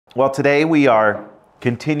Well, today we are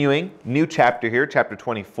continuing new chapter here, chapter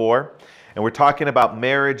 24, and we're talking about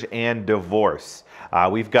marriage and divorce.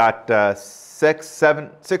 We've got six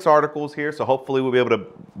articles here, so hopefully we'll be able to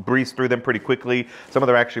breeze through them pretty quickly. Some of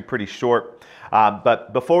them are actually pretty short.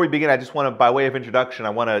 But before we begin, I just want to, by way of introduction, I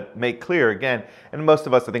want to make clear again, and most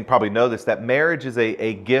of us I think probably know this, that marriage is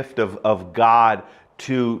a gift of God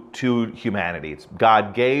to humanity.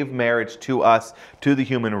 God gave marriage to us, to the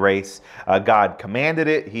human race. God commanded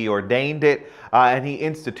it, He ordained it, and He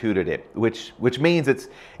instituted it, which means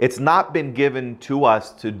it's not been given to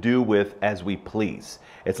us to do with as we please.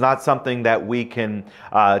 It's not something that we can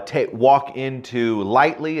walk into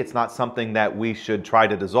lightly. It's not something that we should try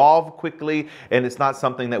to dissolve quickly. And it's not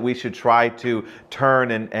something that we should try to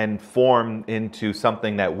turn and form into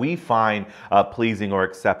something that we find pleasing or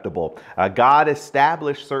acceptable. God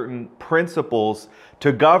established certain principles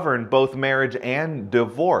to govern both marriage and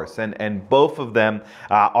divorce. And both of them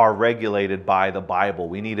are regulated by the Bible.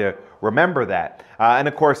 We need to remember that. And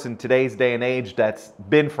of course, in today's day and age, that's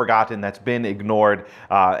been forgotten, that's been ignored,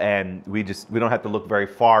 and we don't have to look very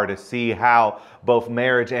far to see how both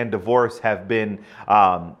marriage and divorce have been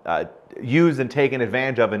used and taken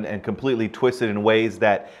advantage of and completely twisted in ways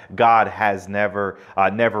that God has never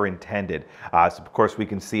intended. So of course, we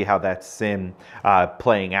can see how that's sin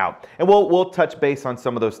playing out. And we'll touch base on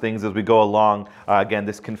some of those things as we go along. Again,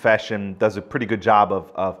 this confession does a pretty good job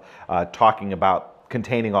of talking about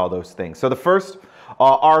containing all those things. So the first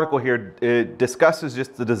article here discusses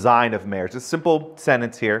just the design of marriage. A simple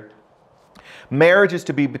sentence here. Marriage is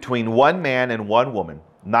to be between one man and one woman.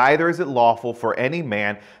 Neither is it lawful for any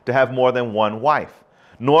man to have more than one wife,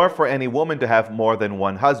 nor for any woman to have more than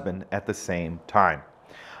one husband at the same time.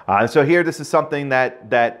 And so here, this is something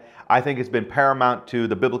that I think has been paramount to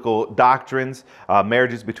the biblical doctrines.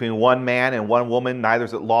 Marriage is between one man and one woman. Neither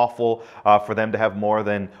is it lawful for them to have more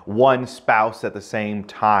than one spouse at the same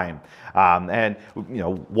time. And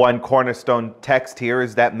one cornerstone text here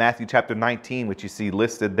is that Matthew chapter 19, which you see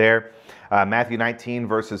listed there. Matthew 19,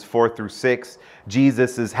 verses 4 through 6.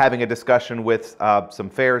 Jesus is having a discussion with some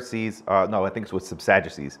Pharisees. I think it's with some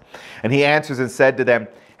Sadducees. And he answers and said to them,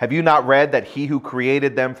 "Have you not read that he who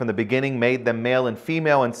created them from the beginning made them male and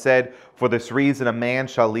female, and said, for this reason a man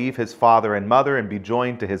shall leave his father and mother and be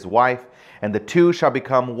joined to his wife, and the two shall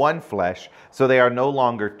become one flesh, so they are no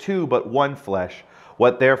longer two but one flesh.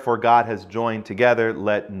 What therefore God has joined together,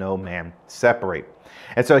 let no man separate."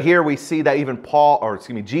 And so here we see that even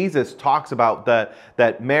Jesus talks about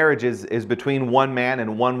that marriage is between one man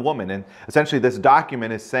and one woman. And essentially this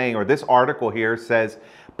document is saying, or this article here says,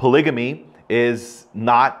 polygamy is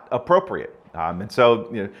not appropriate. And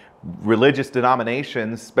so religious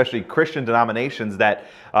denominations, especially Christian denominations that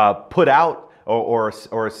put out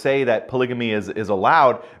or say that polygamy is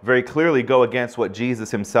allowed, very clearly go against what Jesus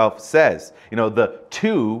himself says. The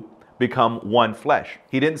two become one flesh.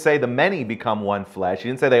 He didn't say the many become one flesh. He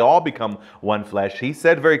didn't say they all become one flesh. He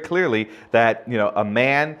said very clearly that a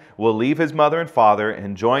man will leave his mother and father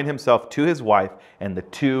and join himself to his wife, and the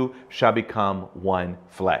two shall become one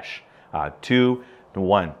flesh. 2 to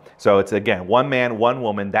 1. So it's, again, one man, one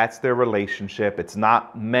woman. That's their relationship. It's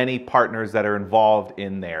not many partners that are involved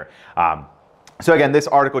in there. So again, this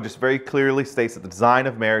article just very clearly states that the design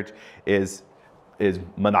of marriage is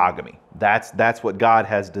monogamy. That's what God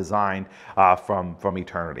has designed from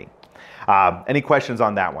eternity. Any questions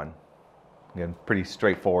on that one? Again, pretty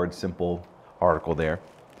straightforward, simple article there.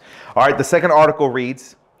 All right, the second article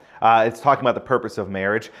reads, it's talking about the purpose of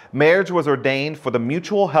marriage. Marriage was ordained for the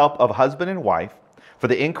mutual help of husband and wife, for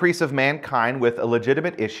the increase of mankind with a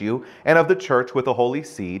legitimate issue, and of the church with a holy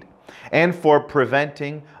seed, and for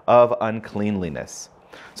preventing of uncleanliness.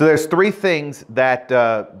 So there's three things that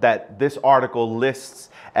this article lists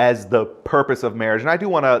as the purpose of marriage. And I do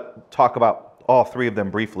want to talk about all three of them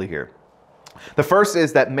briefly here. The first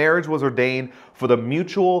is that marriage was ordained for the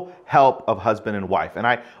mutual help of husband and wife. And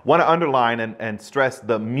I want to underline and stress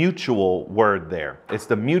the mutual word there. It's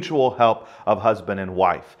the mutual help of husband and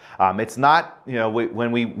wife. It's not,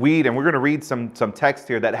 when we read, and we're going to read some text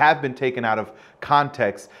here that have been taken out of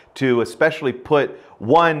context to especially put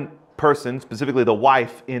one person, specifically the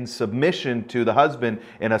wife, in submission to the husband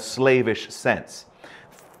in a slavish sense.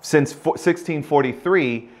 Since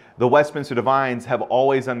 1643, the Westminster divines have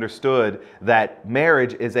always understood that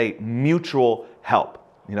marriage is a mutual help.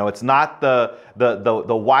 It's not the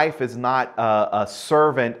the wife is not a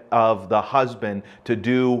servant of the husband to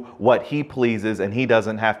do what he pleases, and he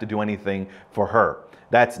doesn't have to do anything for her.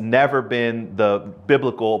 That's never been the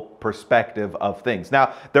biblical perspective of things.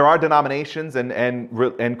 Now, there are denominations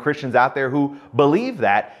and Christians out there who believe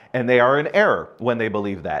that, and they are in error when they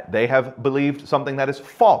believe that. They have believed something that is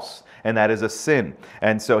false, and that is a sin.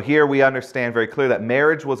 And so here we understand very clearly that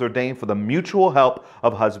marriage was ordained for the mutual help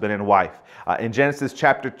of husband and wife. In Genesis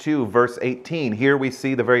chapter 2, verse 18, here we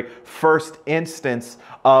see the very first instance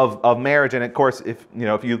of marriage. And of course, if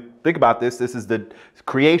you think about this, this is the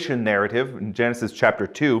creation narrative in Genesis chapter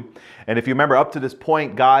 2. And if you remember, up to this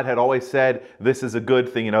point, God had always said, this is a good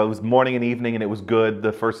thing. It was morning and evening, and it was good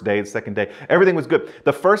the first day, the second day. Everything was good.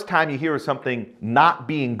 The first time you hear of something not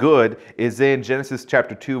being good is in Genesis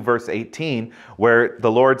chapter 2, verse 18, where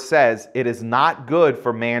the Lord says, it is not good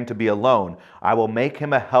for man to be alone. I will make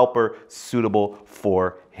him a helper suitable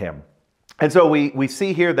for him. And so we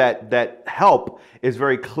see here that help is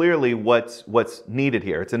very clearly what's needed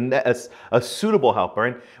here. It's a suitable helper.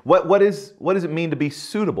 And what does it mean to be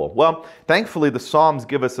suitable? Well, thankfully the Psalms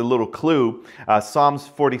give us a little clue. Psalms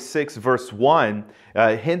 46 verse 1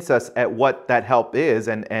 hints us at what that help is,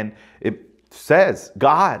 and it says,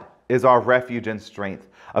 God is our refuge and strength,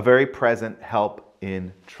 a very present help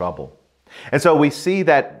in trouble. And so we see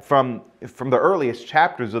that from the earliest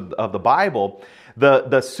chapters of the Bible,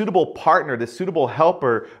 the suitable partner, the suitable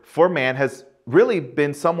helper for man has really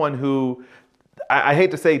been someone who, I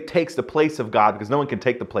hate to say takes the place of God, because no one can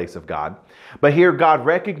take the place of God. But here God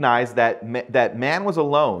recognized that man was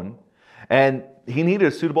alone and he needed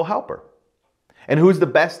a suitable helper. And who's the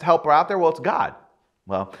best helper out there? Well, it's God.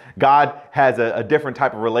 Well, God has a different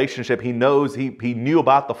type of relationship. He knows, he knew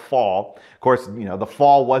about the fall. Of course, the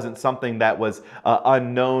fall wasn't something that was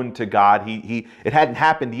unknown to God. It hadn't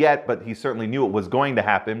happened yet, but he certainly knew it was going to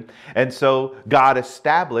happen. And so God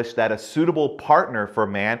established that a suitable partner for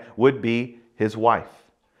man would be his wife.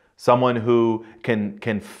 Someone who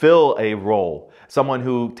can fill a role, someone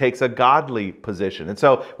who takes a godly position. And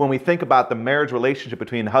so when we think about the marriage relationship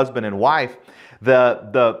between husband and wife,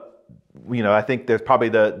 I think there's probably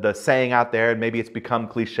the saying out there, and maybe it's become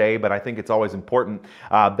cliche, but I think it's always important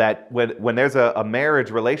that when there's a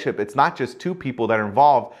marriage relationship, it's not just two people that are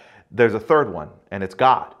involved, there's a third one, and it's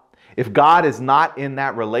God. If God is not in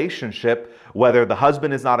that relationship, whether the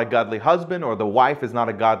husband is not a godly husband or the wife is not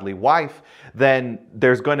a godly wife, then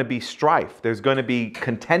there's going to be strife. There's going to be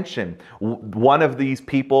contention. One of these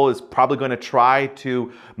people is probably going to try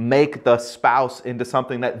to make the spouse into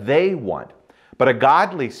something that they want. But a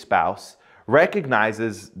godly spouse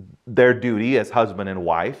recognizes their duty as husband and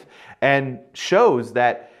wife and shows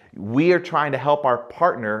that we are trying to help our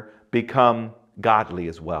partner become godly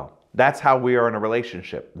as well. That's how we are in a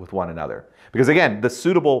relationship with one another. Because again, the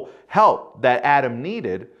suitable help that Adam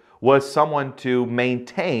needed was someone to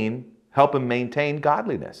help him maintain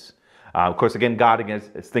godliness. Of course, again, God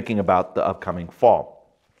is thinking about the upcoming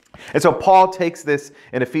fall. And so Paul takes this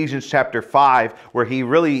in Ephesians chapter 5, where he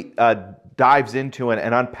really dives into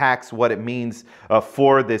and unpacks what it means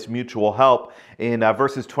for this mutual help. In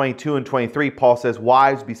verses 22 and 23, Paul says,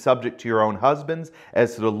 "Wives, be subject to your own husbands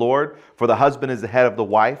as to the Lord, for the husband is the head of the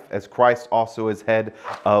wife, as Christ also is head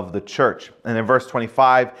of the church." And in verse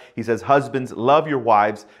 25, he says, "Husbands, love your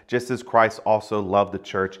wives, just as Christ also loved the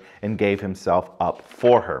church and gave himself up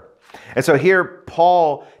for her." And so here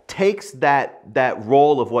Paul takes that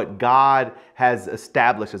role of what God has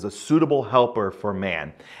established as a suitable helper for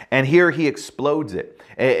man. And here he explodes it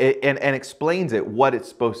and explains it, what it's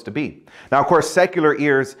supposed to be. Now, of course, secular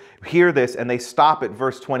ears hear this and they stop at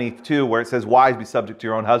verse 22, where it says, "Wives, be subject to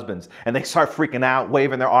your own husbands." And they start freaking out,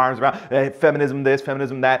 waving their arms around, feminism this,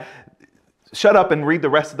 feminism that. Shut up and read the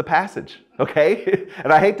rest of the passage, okay?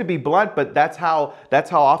 And I hate to be blunt, but that's how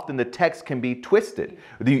often the text can be twisted.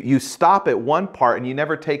 You stop at one part and you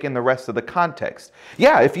never take in the rest of the context.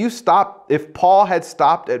 Yeah, if Paul had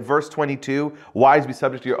stopped at verse 22, "Wives, be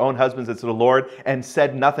subject to your own husbands as to the Lord," and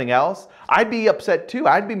said nothing else, I'd be upset too.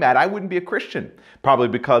 I'd be mad. I wouldn't be a Christian, probably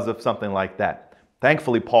because of something like that.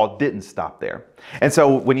 Thankfully, Paul didn't stop there. And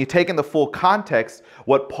so when you take in the full context,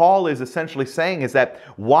 what Paul is essentially saying is that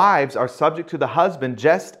wives are subject to the husband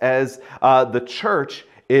just as the church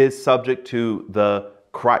is subject to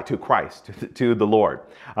Christ, to the Lord.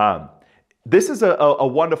 This is a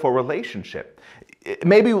wonderful relationship.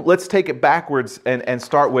 Maybe let's take it backwards and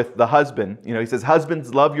start with the husband. He says,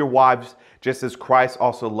 "Husbands, love your wives just as Christ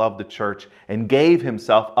also loved the church and gave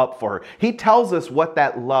himself up for her." He tells us what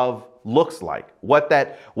that love looks like.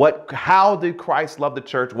 How did Christ love the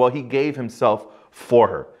church? Well, he gave himself for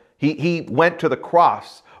her. He went to the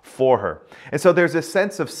cross for her. And so there's a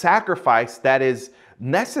sense of sacrifice that is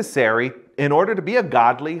necessary in order to be a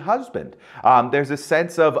godly husband. There's a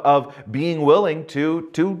sense of being willing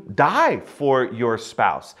to die for your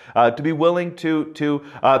spouse, to be willing to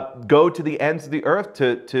go to the ends of the earth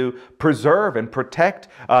to preserve and protect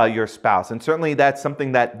your spouse. And certainly that's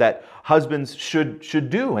something that husbands should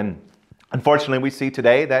do. And unfortunately, we see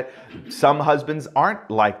today that some husbands aren't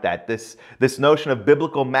like that. This notion of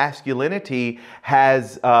biblical masculinity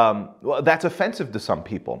has that's offensive to some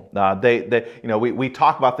people. We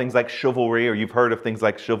talk about things like chivalry, or you've heard of things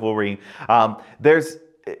like chivalry.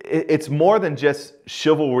 It's more than just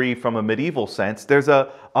chivalry from a medieval sense. There's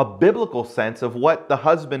a biblical sense of what the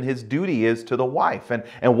husband, his duty is to the wife.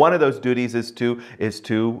 And one of those duties is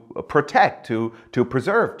to protect, to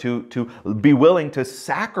preserve, to be willing to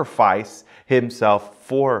sacrifice himself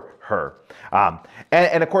for her.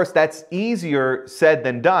 And of course, that's easier said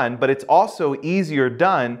than done, but it's also easier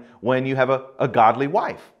done when you have a godly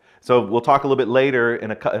wife. So we'll talk a little bit later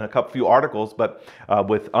in a few articles, but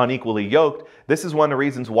with Unequally Yoked, this is one of the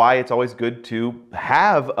reasons why it's always good to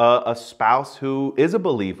have a spouse who is a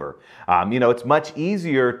believer. It's much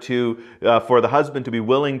easier for the husband to be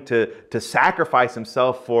willing to sacrifice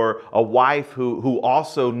himself for a wife who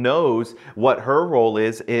also knows what her role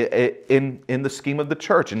is in the scheme of the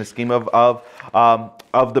church, in the scheme of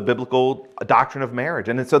the biblical doctrine of marriage.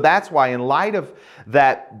 And so that's why, in light of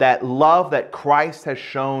that love that Christ has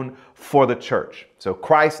shown for the church. So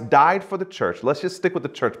Christ died for the church. Let's just stick with the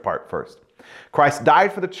church part first. Christ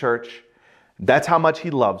died for the church. That's how much he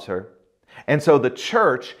loves her. And so the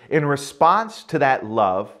church, in response to that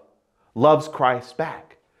love, loves Christ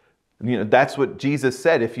back. That's what Jesus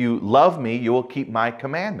said. If you love me, you will keep my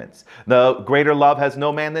commandments. The greater love has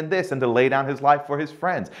no man than this, and to lay down his life for his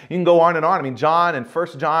friends. You can go on and on. John and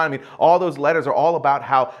 1 John, all those letters are all about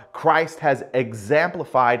how Christ has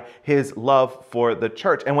exemplified his love for the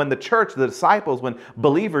church. And when the church, the disciples, when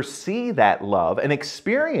believers see that love and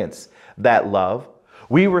experience that love,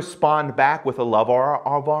 we respond back with a love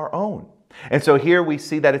of our own. And so here we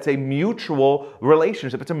see that it's a mutual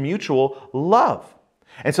relationship. It's a mutual love.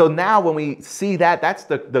 And so now when we see that's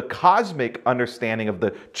the cosmic understanding of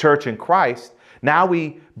the church in Christ. Now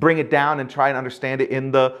we bring it down and try and understand it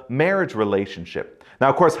in the marriage relationship. Now,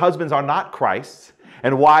 of course, husbands are not Christ's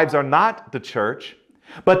and wives are not the church,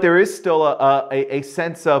 but there is still a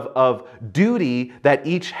sense of duty that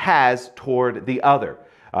each has toward the other.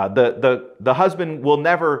 The husband will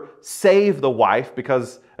never save the wife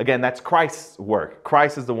because, again, that's Christ's work.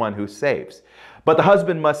 Christ is the one who saves. But the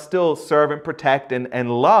husband must still serve and protect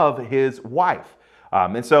and love his wife.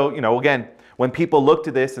 And so, again, when people look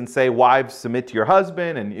to this and say, wives, submit to your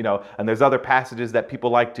husband, and there's other passages that people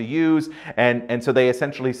like to use, and so they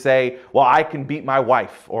essentially say, well, I can beat my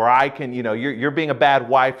wife, or I can, you're being a bad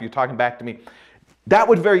wife, you're talking back to me. That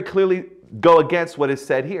would very clearly go against what is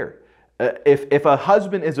said here. If a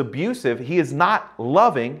husband is abusive, he is not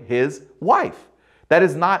loving his wife. That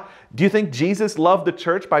is not, do you think Jesus loved the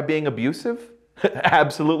church by being abusive?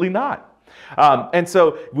 Absolutely not. And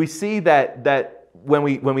so we see that when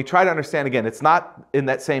we try to understand, again, it's not in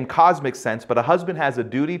that same cosmic sense, but a husband has a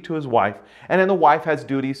duty to his wife, and then the wife has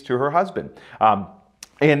duties to her husband.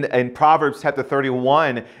 In Proverbs chapter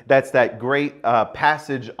 31, that's that great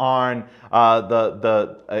passage on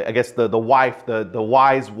the wife, the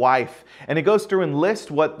wise wife, and it goes through and lists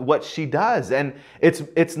what she does, and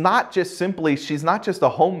it's not just simply, she's not just a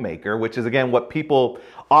homemaker, which is again what people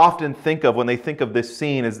often think of when they think of this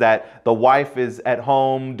scene, is that the wife is at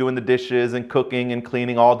home doing the dishes and cooking and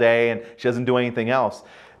cleaning all day, and she doesn't do anything else.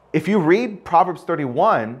 If you read Proverbs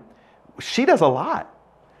 31, she does a lot.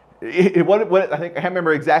 I can't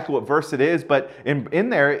remember exactly what verse it is, but in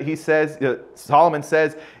there he says, Solomon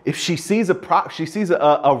says, if she sees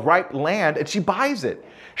a ripe land and she buys it,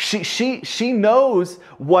 she knows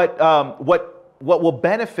what will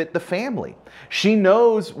benefit the family. She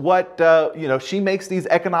knows she makes these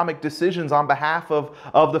economic decisions on behalf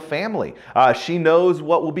of the family. She knows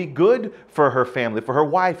what will be good for her family, for her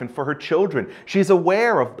wife, and for her children. She's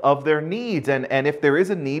aware of their needs, and if there is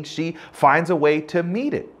a need, she finds a way to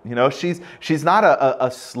meet it. She's not a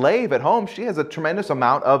slave at home. She has a tremendous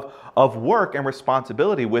amount of work and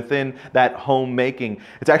responsibility within that homemaking.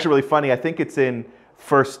 It's actually really funny. I think it's in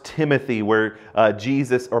 1 Timothy where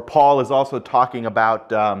Jesus or Paul is also talking about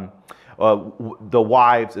the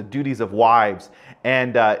wives, the duties of wives.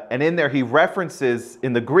 And in there he references,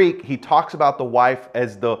 in the Greek, he talks about the wife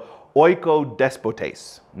as the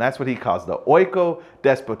oikodespotes. And that's what he calls the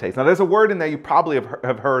oikodespotes. Now there's a word in there you probably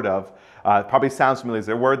have heard of. Probably sounds familiar. Is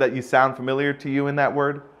there a word that you sound familiar to you in that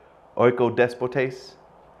word? Oikodespotes?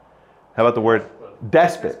 How about the word?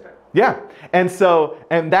 Despot. Yeah. And so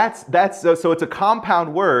it's a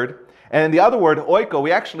compound word. And the other word, oiko,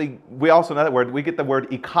 we also know that word, we get the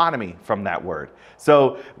word economy from that word.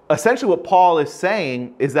 So essentially what Paul is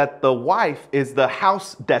saying is that the wife is the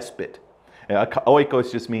house despot.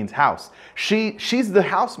 Oikos just means house. She's the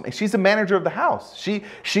housemaid. She's the manager of the house.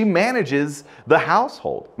 She manages the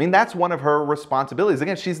household. I mean, that's one of her responsibilities.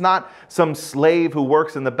 Again, she's not some slave who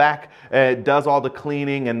works in the back, does all the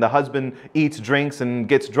cleaning, and the husband eats, drinks, and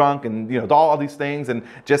gets drunk, and does all these things, and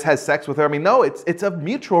just has sex with her. I mean, no, it's a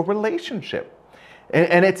mutual relationship,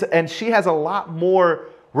 and she has a lot more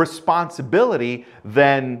responsibility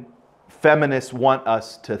than feminists want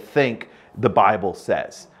us to think the Bible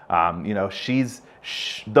says. She's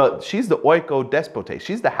the oiko despote.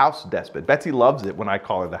 She's the house despot. Betsy loves it when I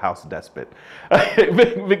call her the house despot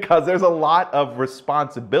because there's a lot of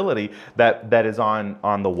responsibility that is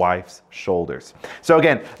on the wife's shoulders. So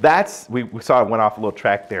again, we saw it went off a little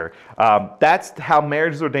track there. That's how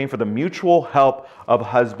marriage is ordained, for the mutual help of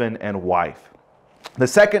husband and wife. The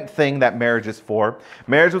second thing that marriage is for,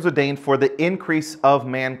 marriage was ordained for the increase of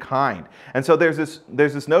mankind. And so there's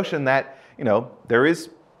this notion that there is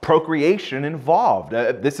procreation involved.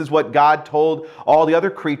 This is what God told all the other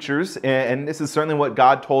creatures, and this is certainly what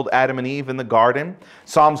God told Adam and Eve in the garden.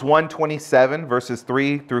 Psalms 127, verses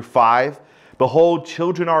 3 through 5. Behold,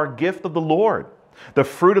 children are a gift of the Lord. The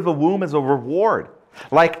fruit of the womb is a reward.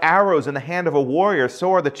 Like arrows in the hand of a warrior,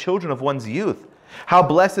 so are the children of one's youth. How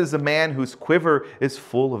blessed is the man whose quiver is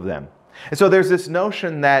full of them. And so there's this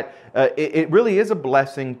notion that it really is a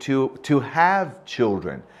blessing to have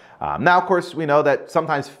children. Now, of course, we know that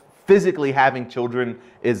sometimes physically having children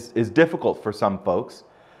is difficult for some folks.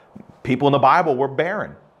 People in the Bible were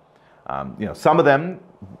barren. Some of them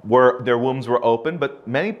their wombs were open, but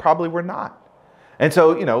many probably were not. And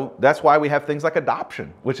so, that's why we have things like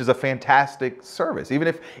adoption, which is a fantastic service. Even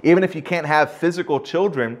if you can't have physical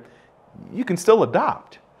children, you can still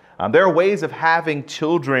adopt. There are ways of having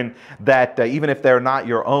children that even if they're not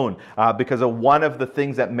your own, because one of the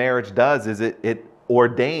things that marriage does is it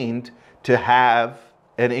ordained to have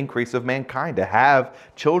an increase of mankind, to have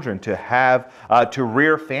children, to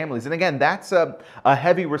rear families. And again, that's a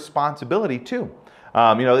heavy responsibility too.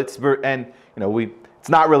 It's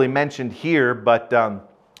not really mentioned here, but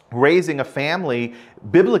raising a family,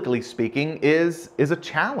 biblically speaking, is a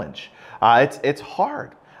challenge. It's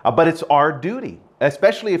hard, but it's our duty.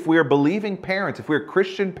 Especially if we are believing parents, if we're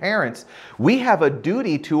Christian parents, we have a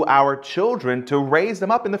duty to our children to raise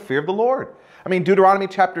them up in the fear of the Lord. I mean, Deuteronomy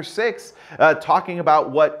chapter 6, talking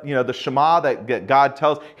about what, the Shema that God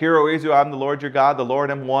tells, Hear, O Israel, I am the Lord your God, the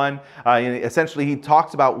Lord am one. And essentially, he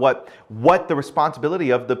talks about what the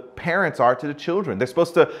responsibility of the parents are to the children. They're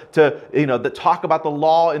supposed to talk about the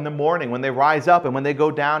law in the morning when they rise up and when they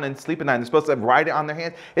go down and sleep at night. They're supposed to write it on their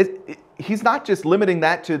hands. He's not just limiting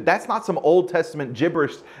that's not some Old Testament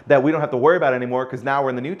gibberish that we don't have to worry about anymore because now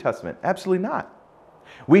we're in the New Testament. Absolutely not.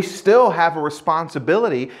 We still have a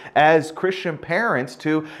responsibility as Christian parents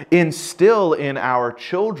to instill in our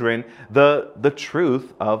children the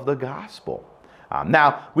truth of the gospel.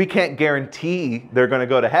 Now, we can't guarantee they're going to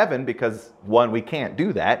go to heaven because, one, we can't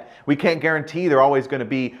do that. We can't guarantee they're always going to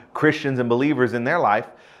be Christians and believers in their life.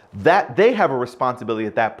 That they have a responsibility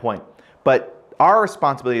at that point. But our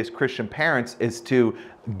responsibility as Christian parents is to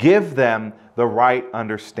give them the right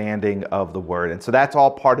understanding of the word. And so that's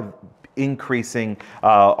all part of increasing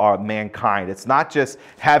our mankind. It's not just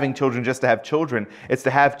having children just to have children. It's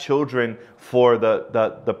to have children for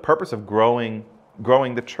the purpose of growing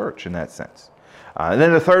the church in that sense. And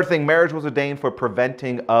then the third thing, marriage was ordained for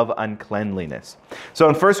preventing of uncleanliness. So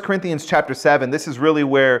in 1 Corinthians chapter 7, this is really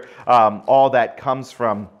where all that comes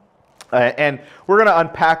from. And we're going to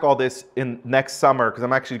unpack all this in next summer because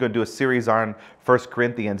I'm actually going to do a series on 1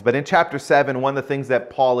 Corinthians. But in chapter 7, one of the things that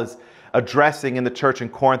Paul is addressing in the church in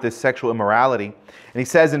Corinth is sexual immorality. And he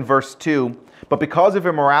says in verse 2, But because of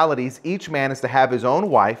immoralities, each man is to have his own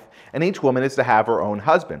wife, and each woman is to have her own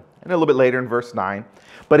husband. And a little bit later in verse 9,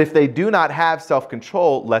 But if they do not have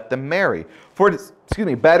self-control, let them marry. For it is,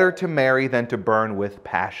 better to marry than to burn with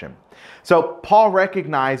passion. So Paul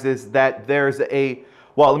recognizes that there's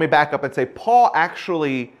let me back up and say, Paul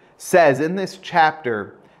actually says in this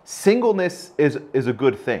chapter, singleness is a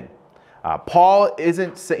good thing. Paul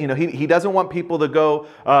isn't, he doesn't want people to go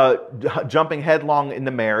jumping headlong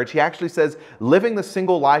into marriage. He actually says living the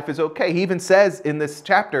single life is okay. He even says in this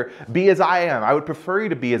chapter, be as I am. I would prefer you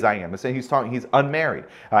to be as I am. He's unmarried.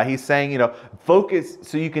 He's saying, focus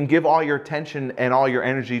so you can give all your attention and all your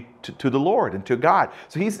energy to the Lord and to God.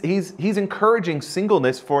 So he's encouraging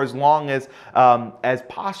singleness for as long as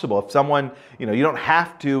possible. If someone, you don't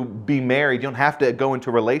have to be married, you don't have to go into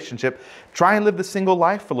a relationship. Try and live the single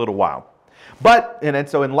life for a little while. And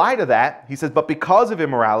so in light of that, he says, but because of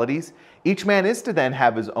immoralities, each man is to then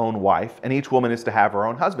have his own wife, and each woman is to have her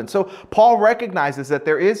own husband. So Paul recognizes that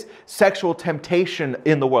there is sexual temptation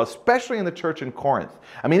in the world, especially in the church in Corinth.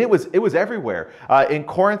 I mean, it was everywhere. In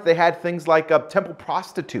Corinth, they had things like temple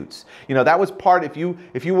prostitutes. That was part. If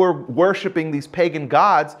you were worshiping these pagan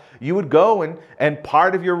gods, you would go and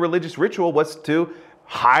part of your religious ritual was to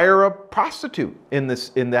hire a prostitute in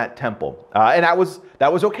that temple, and that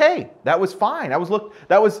was okay. That was fine.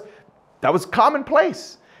 That was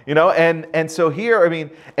commonplace. And so here,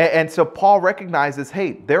 and so Paul recognizes,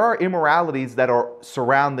 hey, there are immoralities that are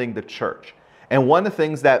surrounding the church. And one of the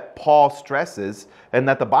things that Paul stresses and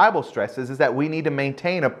that the Bible stresses is that we need to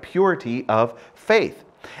maintain a purity of faith.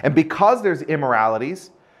 And because there's immoralities,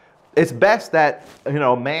 it's best that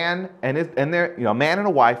man and a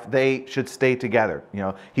wife, they should stay together.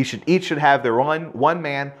 Each should have their one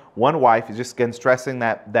man, one wife. He's just again stressing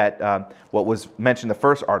that what was mentioned in the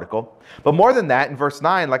first article. But more than that, in verse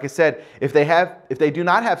 9, like I said, if they do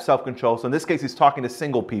not have self-control, so in this case he's talking to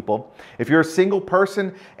single people. If you're a single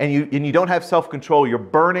person and you don't have self-control, you're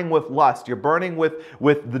burning with lust, you're burning with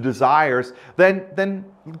the desires, then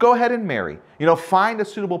go ahead and marry. Find a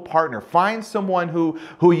suitable partner. Find someone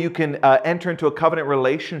who you can enter into a covenant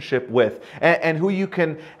relationship with, and who you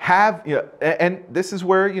can have. And this is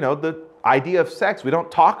where the idea of sex. We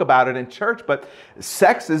don't talk about it in church, but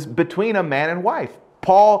sex is between a man and wife.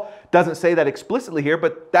 Paul doesn't say that explicitly here,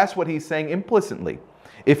 but that's what he's saying implicitly.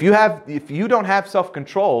 If you don't have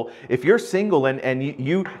self-control, if you're single and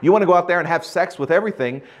you want to go out there and have sex with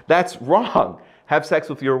everything, that's wrong. Have sex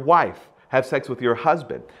with your wife. Have sex with your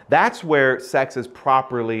husband. That's where sex is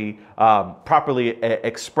properly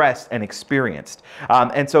expressed and experienced.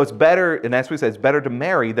 And so it's better, and as we said, it's better to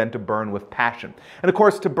marry than to burn with passion. And of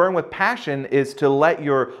course, to burn with passion is to let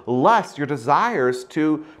your lust, your desires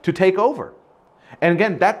to take over. And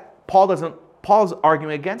again, Paul's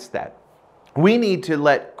arguing against that. We need to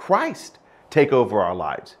let Christ take over our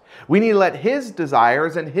lives. We need to let his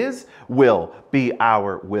desires and his will be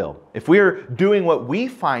our will. If we're doing what we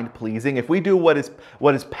find pleasing, if we do what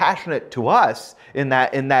is passionate to us in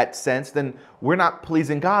that sense, then we're not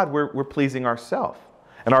pleasing God, we're pleasing ourselves.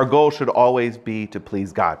 And our goal should always be to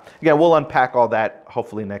please God. Again, we'll unpack all that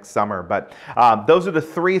hopefully next summer. But those are the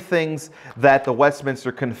three things that the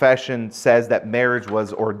Westminster Confession says that marriage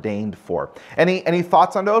was ordained for. Any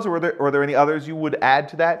thoughts on those, or are there any others you would add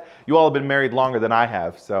to that? You all have been married longer than I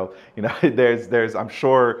have, so there's I'm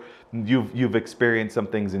sure you've experienced some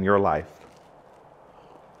things in your life.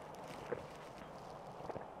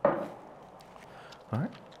 All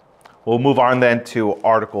right. We'll move on then to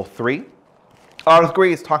Article 3. Article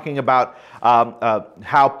 3 is talking about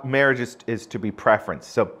how marriage is to be preferenced.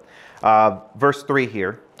 So verse 3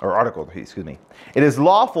 here, or Article 3, excuse me. It is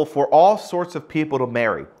lawful for all sorts of people to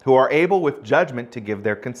marry, who are able with judgment to give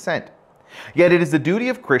their consent. Yet it is the duty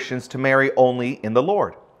of Christians to marry only in the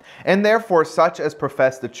Lord. And therefore such as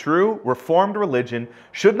profess the true Reformed religion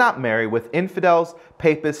should not marry with infidels,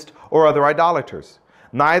 papists, or other idolaters.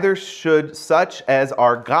 Neither should such as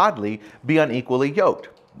are godly be unequally yoked,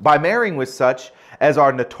 by marrying with such as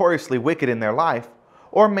are notoriously wicked in their life,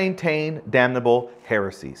 or maintain damnable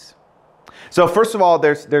heresies. So first of all,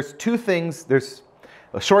 there's two things. There's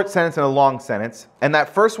a short sentence and a long sentence. And that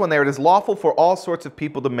first one there, it is lawful for all sorts of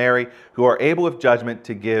people to marry who are able with judgment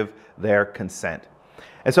to give their consent.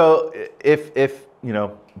 And so if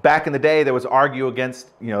back in the day there was argue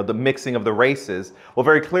against the mixing of the races, well,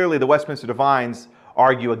 very clearly the Westminster Divines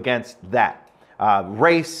argue against that.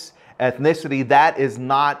 Race, ethnicity, that is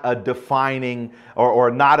not a defining or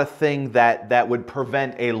not a thing that would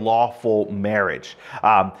prevent a lawful marriage.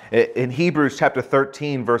 In Hebrews chapter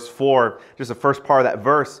 13, verse 4, just the first part of that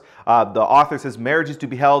verse, the author says, marriage is to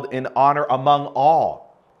be held in honor among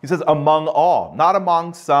all. He says among all, not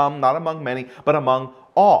among some, not among many, but among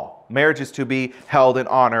all. Marriage is to be held in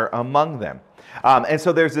honor among them. And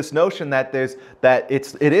so there's this notion that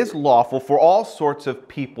it is lawful for all sorts of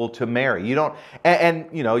people to marry. You don't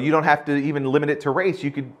have to even limit it to race.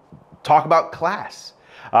 You could talk about class.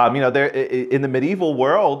 There in the medieval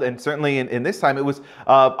world, and certainly in this time, it was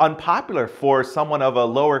unpopular for someone of a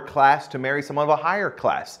lower class to marry someone of a higher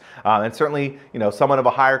class. And certainly, someone of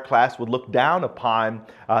a higher class would look down upon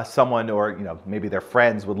someone, or maybe their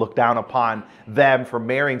friends would look down upon them for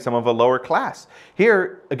marrying someone of a lower class.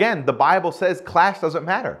 Here, again, the Bible says class doesn't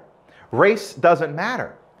matter. Race doesn't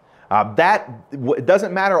matter. It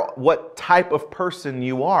doesn't matter what type of person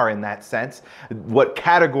you are in that sense, what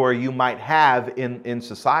category you might have in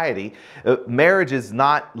society. Marriage is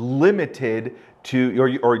not limited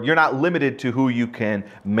to, or you're not limited to who you can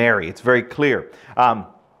marry. It's very clear. And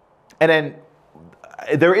then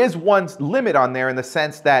there is one limit on there in the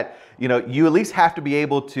sense that, you at least have to be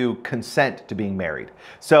able to consent to being married.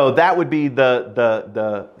 So that would be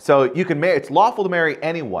so you can marry, it's lawful to marry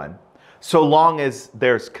anyone so long as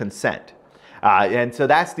there's consent. And so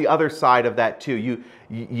that's the other side of that too.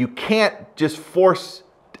 You can't just force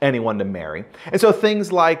anyone to marry. And so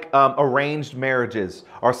things like arranged marriages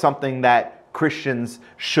are something that Christians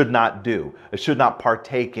should not do, should not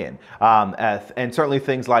partake in. And certainly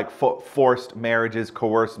things like forced marriages,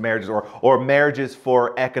 coerced marriages, or marriages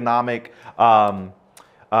for economic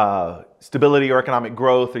stability or economic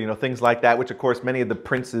growth, or things like that, which of course many of the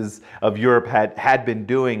princes of Europe had been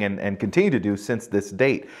doing and continue to do since this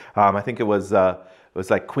date. I think it was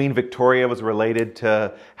like Queen Victoria was related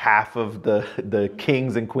to half of the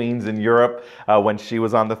kings and queens in Europe when she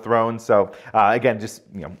was on the throne. So again, just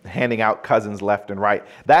handing out cousins left and right.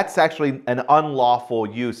 That's actually an unlawful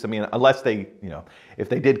use. I mean, unless they, if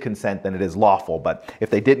they did consent, then it is lawful. But if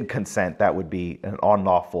they didn't consent, that would be an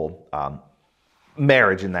unlawful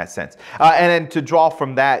marriage in that sense. And then to draw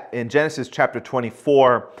from that, in Genesis chapter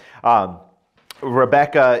 24,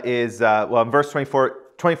 Rebecca is, in verse 24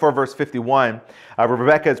 verse 51,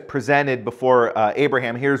 Rebecca is presented before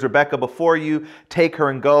Abraham. Here's Rebecca before you. Take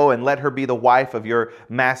her and go and let her be the wife of your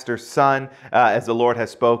master's son, as the Lord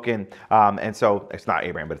has spoken. And so it's not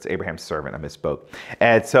Abraham, but it's Abraham's servant. I misspoke.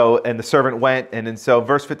 And the servant went. And so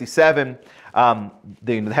verse 57,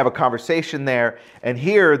 they have a conversation there. And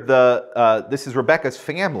here this is Rebecca's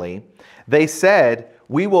family. They said,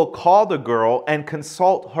 we will call the girl and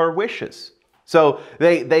consult her wishes. So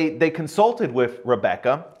they consulted with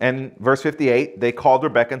Rebecca, and verse 58, they called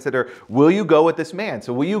Rebecca and said to her, will you go with this man?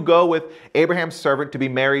 So will you go with Abraham's servant to be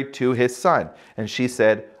married to his son? And she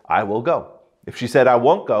said, I will go. If she said, I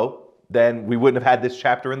won't go, then we wouldn't have had this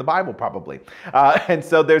chapter in the Bible probably. And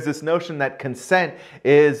so there's this notion that consent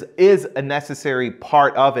is a necessary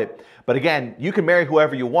part of it. But again, you can marry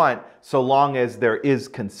whoever you want so long as there is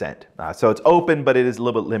consent. So it's open, but it is a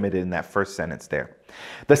little bit limited in that first sentence there.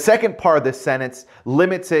 The second part of this sentence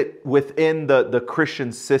limits it within the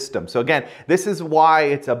Christian system. So again, this is why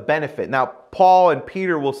it's a benefit. Now, Paul and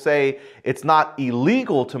Peter will say it's not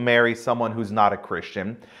illegal to marry someone who's not a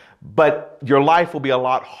Christian, but your life will be a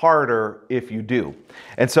lot harder if you do.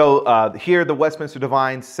 And so here the Westminster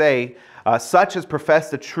Divines say, such as profess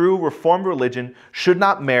the true Reformed religion should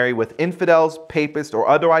not marry with infidels, papists, or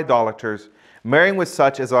other idolaters, marrying with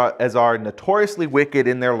such as are notoriously wicked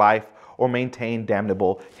in their life or maintain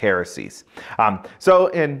damnable heresies.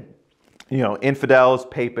 Infidels,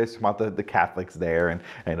 papists, about the Catholics there,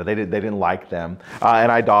 and they didn't like them,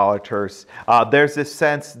 and idolaters. There's this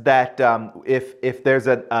sense that if there's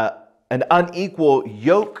an unequal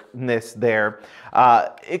yokeness there,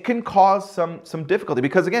 it can cause some difficulty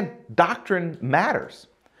because again, doctrine matters.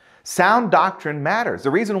 Sound doctrine matters.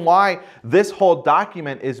 The reason why this whole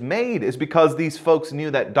document is made is because these folks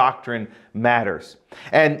knew that doctrine matters.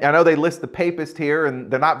 And I know they list the papists here,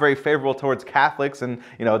 and they're not very favorable towards Catholics, and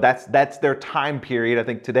that's their time period. I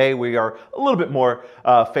think today we are a little bit more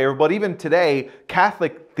favorable. But even today,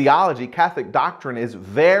 Catholic theology, Catholic doctrine is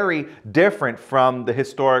very different from the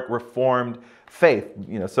historic Reformed faith.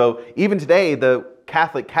 So even today, the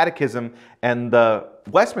Catholic Catechism and the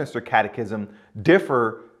Westminster Catechism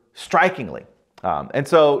differ strikingly. And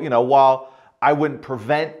so, while I wouldn't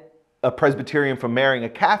prevent a Presbyterian from marrying a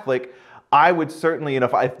Catholic, I would certainly,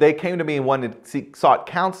 if they came to me and sought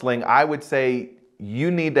counseling, I would say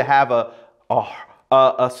you need to have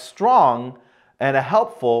a strong and a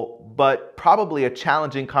helpful, but probably a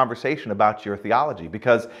challenging conversation about your theology,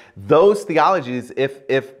 because those theologies,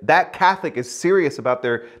 if that Catholic is serious about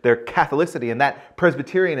their Catholicity and that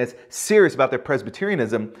Presbyterian is serious about their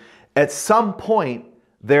Presbyterianism, at some point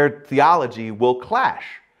their theology will clash,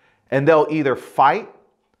 and they'll either fight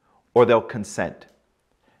or they'll consent,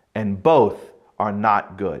 and both are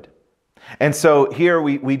not good. And so here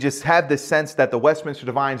we just have this sense that the Westminster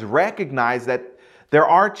Divines recognize that there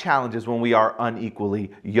are challenges when we are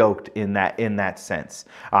unequally yoked in that sense.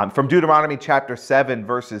 From Deuteronomy chapter 7,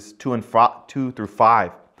 verses 2 through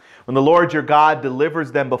 5. When the Lord your God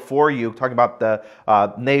delivers them before you, talking about the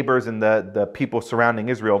neighbors and the people surrounding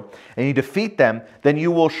Israel, and you defeat them, then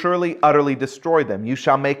you will surely utterly destroy them. You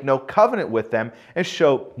shall make no covenant with them and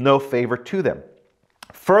show no favor to them.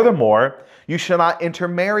 Furthermore, you shall not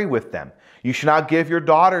intermarry with them. You shall not give your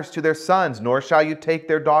daughters to their sons, nor shall you take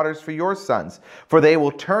their daughters for your sons, for they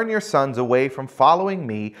will turn your sons away from following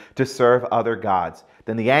me to serve other gods.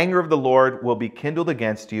 Then the anger of the Lord will be kindled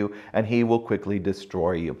against you, and he will quickly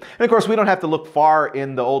destroy you. And of course, we don't have to look far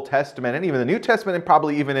in the Old Testament and even the New Testament, and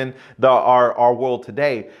probably even in our world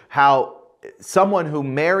today, how someone who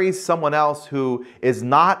marries someone else who is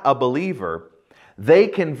not a believer, they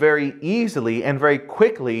can very easily and very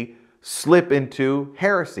quickly slip into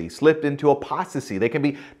heresy, slip into apostasy. They can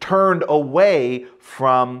be turned away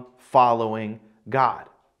from following God,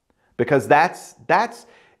 because that's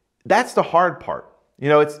the hard part. You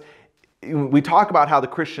know, we talk about how the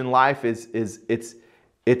Christian life it's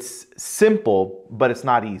simple, but it's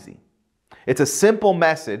not easy. It's a simple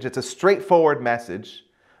message. It's a straightforward message.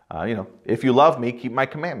 If you love me, keep my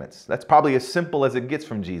commandments. That's probably as simple as it gets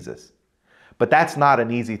from Jesus. But that's not an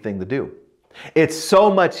easy thing to do. It's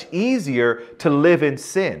so much easier to live in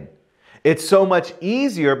sin. It's so much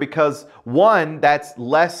easier because, one, that's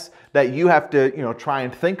less that you have to, try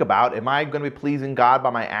and think about. Am I going to be pleasing God by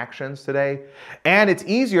my actions today? And it's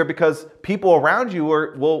easier because people around you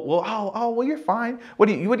well, you're fine. What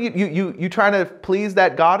do you trying to please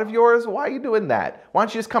that God of yours? Why are you doing that? Why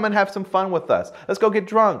don't you just come and have some fun with us? Let's go get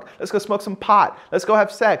drunk. Let's go smoke some pot. Let's go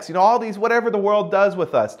have sex. All these, whatever the world does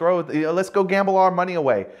with us. Let's go gamble our money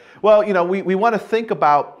away. Well, we want to think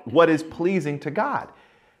about what is pleasing to God.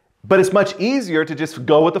 But it's much easier to just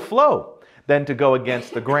go with the flow than to go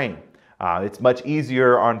against the grain. It's much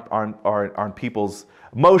easier on people's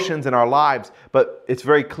emotions in our lives, but it's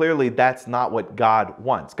very clearly that's not what God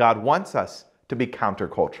wants. God wants us to be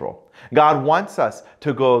countercultural. God wants us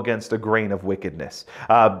to go against a grain of wickedness.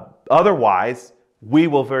 Otherwise, we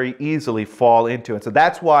will very easily fall into it. So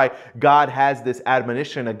that's why God has this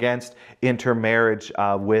admonition against intermarriage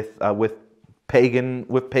with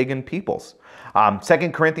pagan peoples.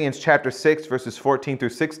 2 Corinthians chapter 6, verses 14 through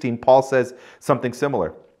 16, Paul says something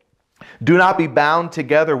similar. Do not be bound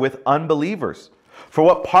together with unbelievers. For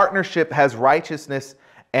what partnership has righteousness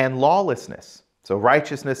and lawlessness? So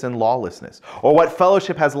righteousness and lawlessness. Or what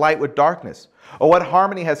fellowship has light with darkness? Or what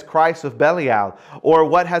harmony has Christ with Belial? Or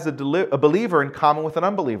what has a believer in common with an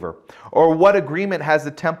unbeliever? Or what agreement has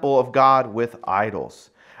the temple of God with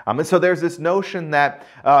idols? And so there's this notion that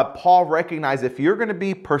Paul recognized if you're going to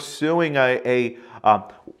be pursuing I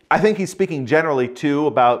think he's speaking generally too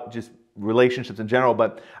about just relationships in general,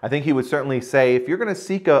 but I think he would certainly say if you're going to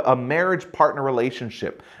seek a marriage partner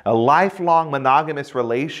relationship, a lifelong monogamous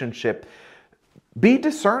relationship, be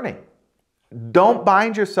discerning. Don't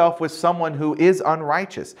bind yourself with someone who is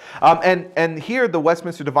unrighteous. And here the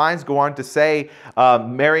Westminster Divines go on to say,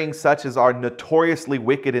 marrying such as are notoriously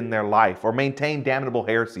wicked in their life or maintain damnable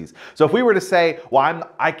heresies. So if we were to say,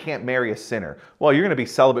 well, I can't marry a sinner, well, you're going to be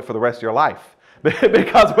celibate for the rest of your life.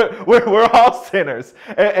 Because we're all sinners,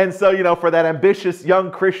 and so for that ambitious young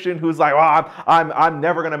Christian who's like, well, I'm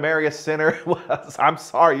never going to marry a sinner. I'm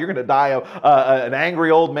sorry, you're going to die an angry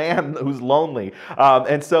old man who's lonely.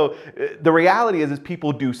 And so the reality is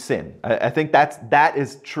people do sin. I think that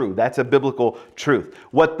is true. That's a biblical truth.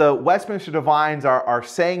 What the Westminster Divines are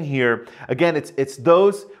saying here, again, it's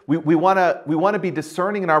those we want to be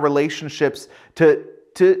discerning in our relationships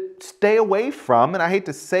to stay away from, and I hate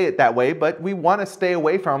to say it that way, but we want to stay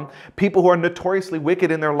away from people who are notoriously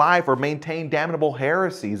wicked in their life or maintain damnable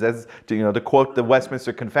heresies, as to quote the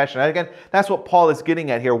Westminster Confession. And again, that's what Paul is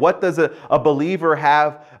getting at here. What does a believer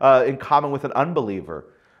have in common with an unbeliever?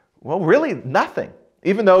 Well, really nothing.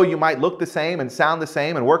 Even though you might look the same and sound the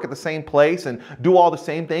same and work at the same place and do all the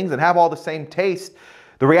same things and have all the same taste,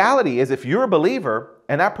 the reality is if you're a believer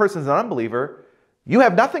and that person's an unbeliever, you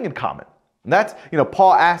have nothing in common. And that's,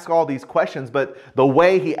 Paul asks all these questions, but the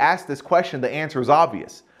way he asked this question, the answer is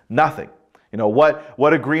obvious. Nothing.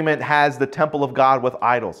 What agreement has the temple of God with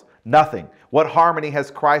idols? Nothing. What harmony has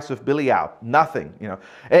Christ with Belial? Nothing.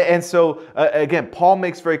 And so, again, Paul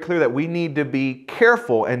makes very clear that we need to be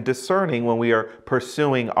careful and discerning when we are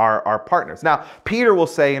pursuing our partners. Now, Peter will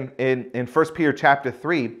say in 1 Peter chapter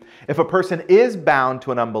 3, if a person is bound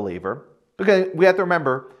to an unbeliever, because we have to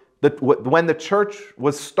remember that when the church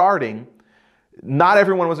was starting, not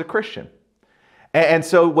everyone was a Christian. And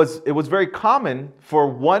so it was very common for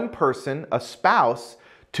one person, a spouse,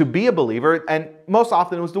 to be a believer, and most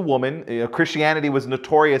often it was the woman. Christianity was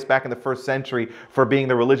notorious back in the first century for being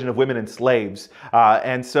the religion of women and slaves.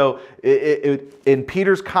 And so in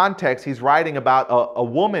Peter's context, he's writing about a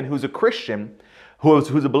woman who's a Christian,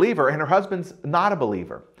 who's a believer, and her husband's not a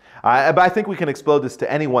believer. But I think we can explode this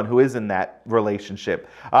to anyone who is in that relationship.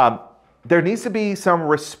 There needs to be some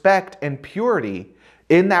respect and purity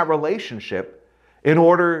in that relationship in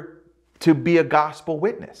order to be a gospel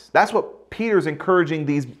witness. That's what Peter's encouraging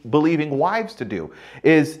these believing wives to do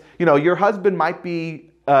is, your husband might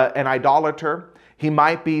be an idolater. He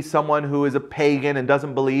might be someone who is a pagan and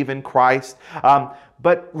doesn't believe in Christ,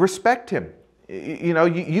 but respect him.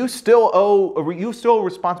 You still owe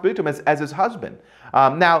responsibility to him as his husband.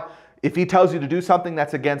 Now, if he tells you to do something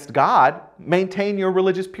that's against God, maintain your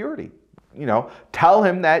religious purity. Tell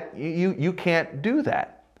him that you can't do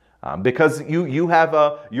that. Because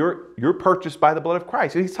you're purchased by the blood of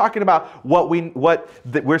Christ. He's talking about what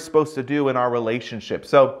we're supposed to do in our relationship.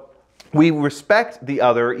 So we respect the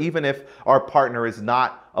other, even if our partner is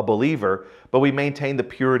not a believer, but we maintain the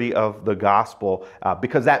purity of the gospel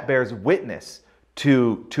because that bears witness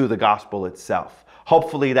to the gospel itself.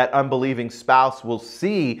 Hopefully that unbelieving spouse will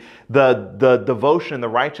see the devotion, the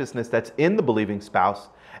righteousness that's in the believing spouse,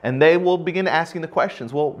 and they will begin asking the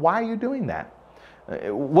questions, well, why are you doing that?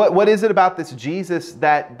 What is it about this Jesus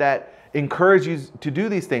that encourages you to do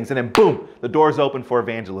these things? And then boom, the door's open for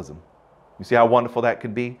evangelism. You see how wonderful that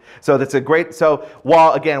could be? So that's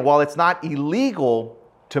while it's not illegal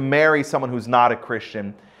to marry someone who's not a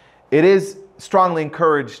Christian, it is strongly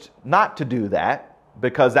encouraged not to do that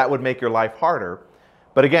because that would make your life harder.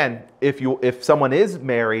 But again, if someone is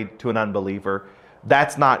married to an unbeliever,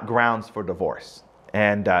 that's not grounds for divorce.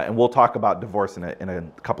 And we'll talk about divorce in a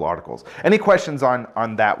couple of articles. Any questions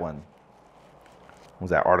on that one? Was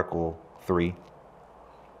that Article 3?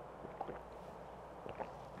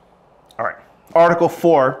 All right. Article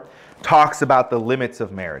 4 talks about the limits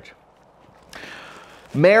of marriage.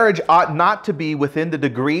 Marriage ought not to be within the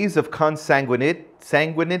degrees of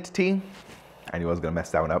consanguinity. I knew I was going to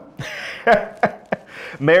mess that one up.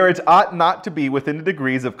 Marriage ought not to be within the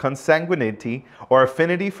degrees of consanguinity or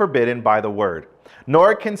affinity forbidden by the word.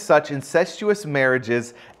 Nor can such incestuous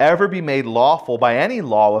marriages ever be made lawful by any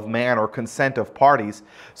law of man or consent of parties,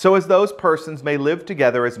 so as those persons may live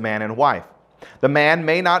together as man and wife. The man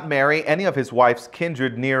may not marry any of his wife's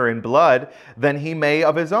kindred nearer in blood than he may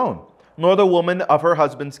of his own, nor the woman of her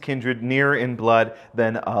husband's kindred nearer in blood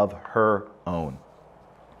than of her own.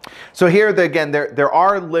 So here, again, there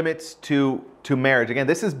are limits to marriage. Again,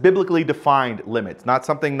 this is biblically defined limits, not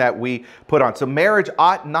something that we put on. So marriage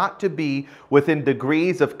ought not to be within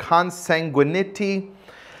degrees of consanguinity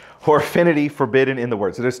or affinity forbidden in the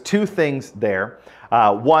word. So there's two things there.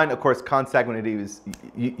 One, of course, consanguinity is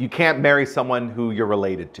you can't marry someone who you're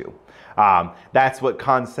related to. That's what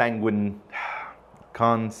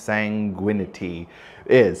consanguinity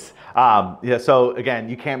is. So again,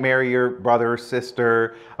 you can't marry your brother or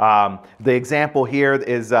sister. The example here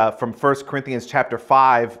is from 1 Corinthians chapter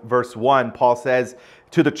 5, verse 1. Paul says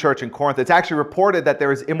to the church in Corinth, it's actually reported that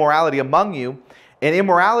there is immorality among you, an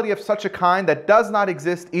immorality of such a kind that does not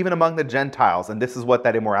exist even among the Gentiles. And this is what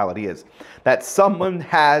that immorality is, that someone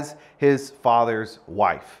has his father's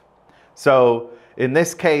wife. So in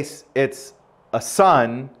this case, it's a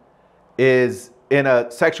son is in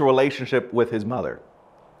a sexual relationship with his mother.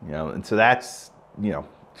 And so that's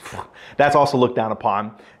also looked down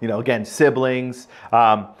upon. Again, siblings.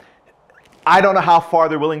 I don't know how far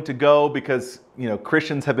they're willing to go because,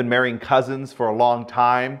 Christians have been marrying cousins for a long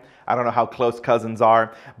time. I don't know how close cousins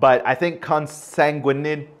are, but I think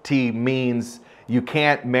consanguinity means you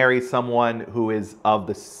can't marry someone who is of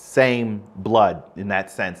the same blood in that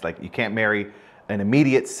sense. Like you can't marry an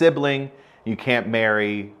immediate sibling. You can't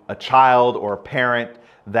marry a child or a parent.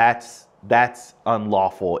 That's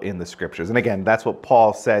unlawful in the scriptures. And again, that's what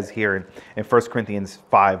Paul says here in 1 Corinthians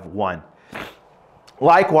 5:1.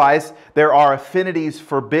 Likewise, there are affinities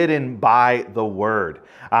forbidden by the word.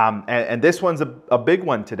 And this one's a big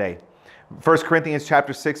one today. 1 Corinthians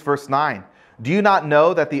chapter 6, verse 9. Do you not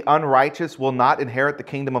know that the unrighteous will not inherit the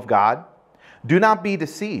kingdom of God? Do not be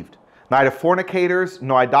deceived. Neither fornicators,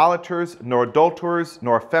 nor idolaters, nor adulterers,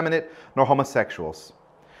 nor effeminate, nor homosexuals.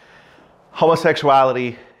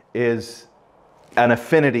 Homosexuality is an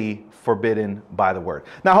affinity forbidden by the word.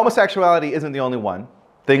 Now, homosexuality isn't the only one.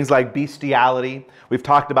 Things like bestiality. We've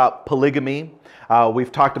talked about polygamy.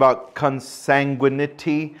 We've talked about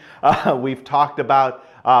consanguinity. We've talked about,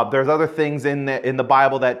 there's other things in the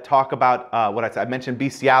Bible that talk about, I mentioned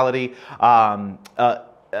bestiality,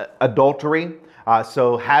 adultery.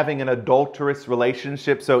 So having an adulterous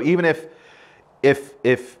relationship. So even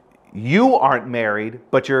if you aren't married,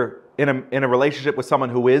 but you're in a relationship with someone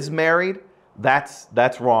who is married, that's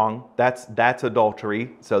wrong. That's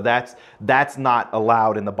adultery. So that's not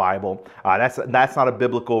allowed in the Bible. That's not a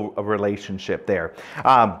biblical relationship there.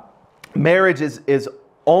 Marriage is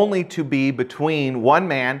only to be between one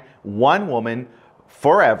man, one woman,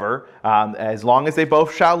 forever, as long as they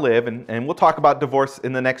both shall live. And we'll talk about divorce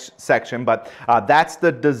in the next section, but that's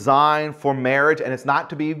the design for marriage, and it's not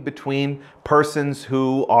to be between persons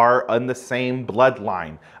who are in the same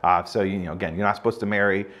bloodline. So, again, you're not supposed to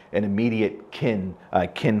marry an immediate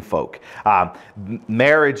kinfolk.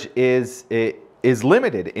 Marriage is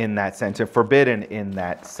limited in that sense and forbidden in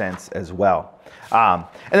that sense as well. And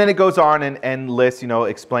then it goes on and lists,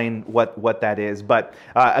 explain what that is. But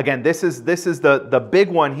again, this is the big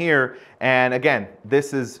one here. And again,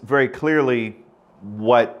 this is very clearly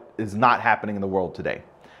what is not happening in the world today.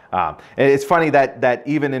 And it's funny that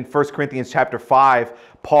even in 1 Corinthians chapter 5,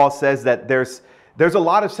 Paul says that there's a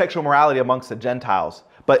lot of sexual morality amongst the Gentiles.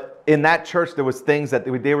 But in that church, there was things that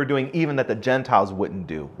they were doing even that the Gentiles wouldn't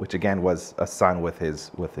do, which again was a son with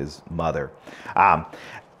his mother.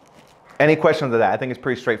 Any questions of that? I think it's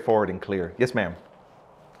pretty straightforward and clear. Yes, ma'am.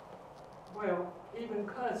 Well, even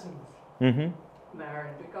cousins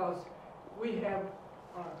married, because we have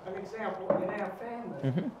an example in our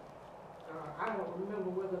family. I don't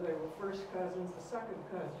remember whether they were first cousins or second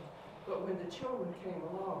cousins, but when the children came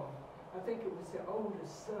along, I think it was the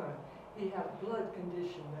oldest son. He had a blood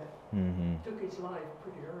condition that took his life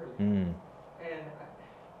pretty early, and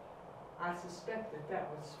I suspect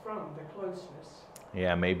that was from the closeness.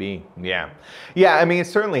 Yeah, maybe. Yeah. I mean, it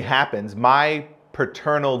certainly happens. My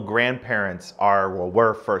paternal grandparents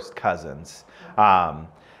were first cousins.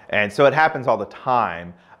 And so it happens all the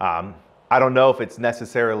time. I don't know if it's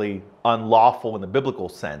necessarily unlawful in the biblical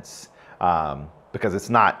sense, because it's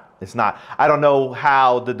not. I don't know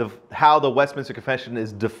how the Westminster Confession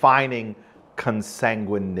is defining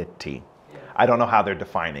consanguinity. I don't know how they're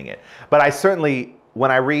defining it. But I certainly,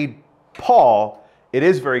 when I read Paul, it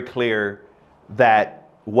is very clear that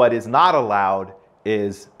what is not allowed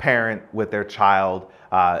is parent with their child,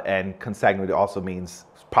 and consanguinity also means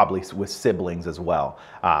probably with siblings as well.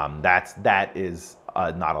 That is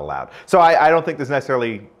not allowed. So I don't think there's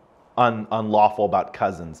necessarily unlawful about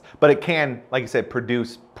cousins, but it can, like you said,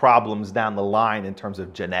 produce problems down the line in terms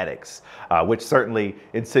of genetics, which certainly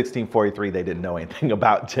in 1643 they didn't know anything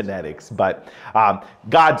about genetics, but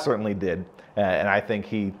God certainly did, and I think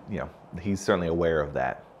he's certainly aware of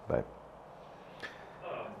that. But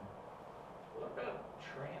what about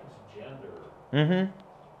transgender?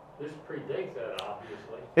 This predates that,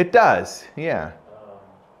 obviously. It does, yeah.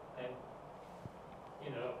 And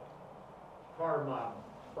part of my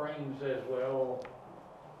brain says, well,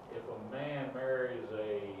 if a man marries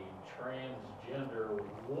a transgender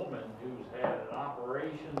woman who's had an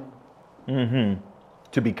operation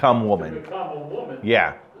to become woman.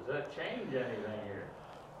 Yeah. Does that change anything here?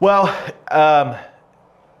 Well,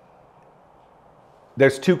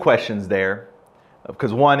 there's two questions there,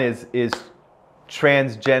 because one is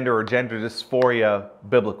transgender or gender dysphoria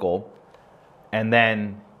biblical, and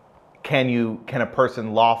then can a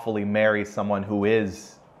person lawfully marry someone who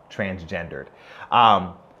is transgendered?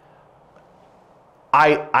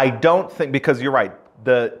 I don't think, because you're right,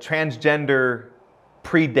 the transgender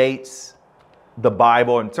predates the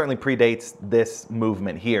Bible and certainly predates this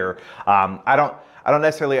movement here. I don't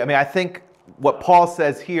necessarily, I think what Paul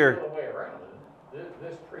says here. The other way around,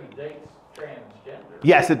 this predates transgender.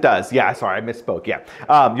 Yes, it does. Yeah, sorry, I misspoke. Yeah,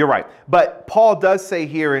 you're right. But Paul does say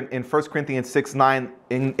here in 1 Corinthians 6:9,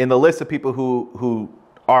 in the list of people who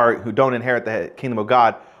don't inherit the kingdom of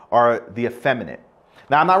God are the effeminate.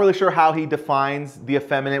 Now, I'm not really sure how he defines the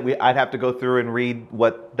effeminate. I'd have to go through and read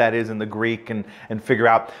what that is in the Greek and figure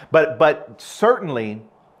out. But certainly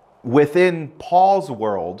within Paul's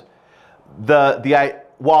world,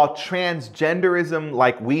 while transgenderism,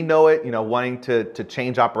 like we know it, wanting to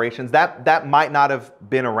change operations, that might not have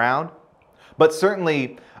been around, but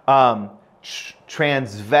certainly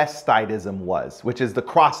transvestitism was, which is the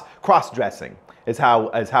cross-dressing. Is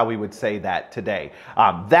how we would say that today.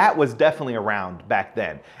 That was definitely around back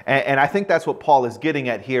then, and I think that's what Paul is getting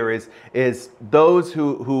at here is those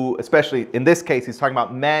who, especially in this case, he's talking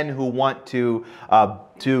about men who want to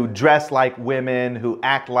dress like women, who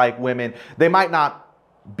act like women. They might not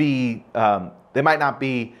be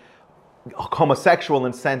homosexual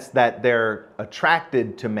in the sense that they're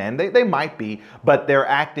attracted to men. They might be, but they're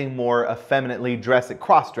acting more effeminately,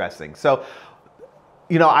 cross-dressing. So.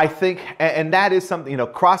 I think, and that is something,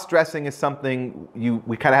 cross-dressing is something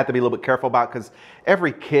we kind of have to be a little bit careful about, because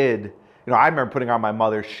every kid, I remember putting on my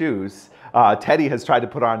mother's shoes. Teddy has tried to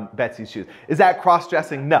put on Betsy's shoes. Is that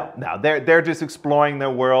cross-dressing? No. They're just exploring their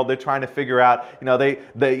world. They're trying to figure out,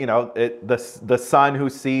 the son who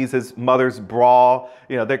sees his mother's bra,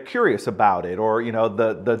 they're curious about it, or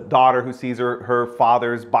the daughter who sees her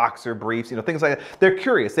father's boxer briefs, things like that. They're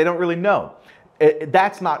curious. They don't really know.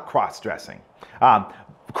 that's not cross-dressing.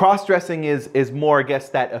 Cross-dressing is more, I guess,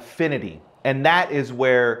 that affinity. And that is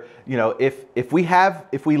where,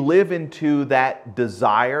 if we live into that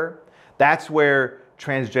desire, that's where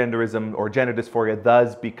transgenderism or gender dysphoria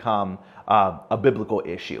does become a biblical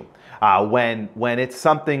issue. When it's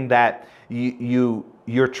something that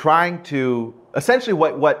you're trying to, essentially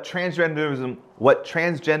what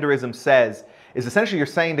transgenderism says is essentially you're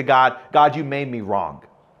saying to God, God, you made me wrong.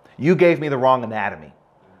 You gave me the wrong anatomy.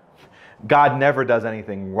 God never does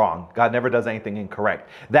anything wrong. God never does anything incorrect.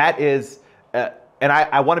 That is, and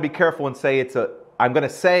I want to be careful and say I'm going to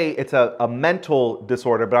say it's a mental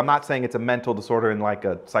disorder, but I'm not saying it's a mental disorder in like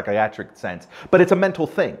a psychiatric sense, but it's a mental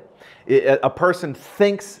thing. A person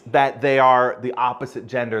thinks that they are the opposite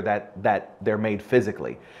gender that they're made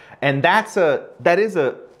physically. And that is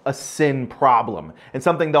a sin problem and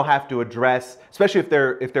something they'll have to address, especially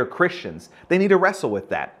if they're Christians. They need to wrestle with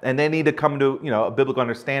that and they need to come to a biblical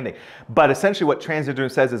understanding. But essentially what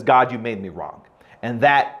transgenderism says is, God, you made me wrong. And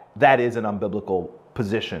that is an unbiblical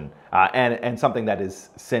position and something that is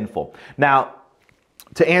sinful. Now,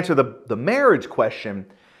 to answer the marriage question,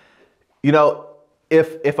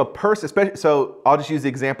 if a person, especially, so I'll just use the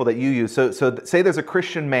example that you use. So say there's a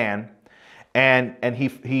Christian man and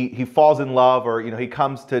he falls in love, or he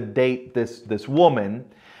comes to date this woman,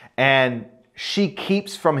 and she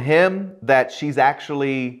keeps from him that she's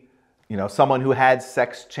actually someone who had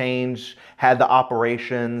sex change, had the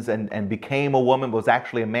operations and became a woman, but was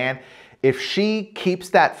actually a man. If she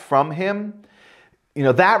keeps that from him,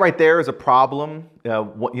 that right there is a problem.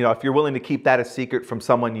 If you're willing to keep that a secret from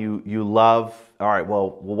someone you love, all right,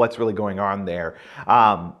 well, what's really going on there?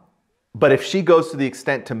 But if she goes to the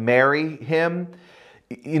extent to marry him,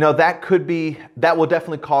 that will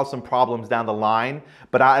definitely cause some problems down the line.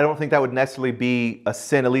 But I don't think that would necessarily be a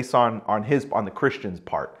sin, at least on the Christian's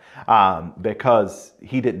part, because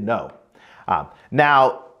he didn't know.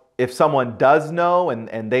 Now, if someone does know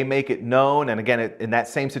and they make it known, and again, in that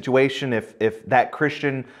same situation, if that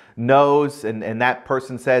Christian knows and that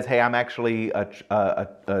person says, hey, I'm actually a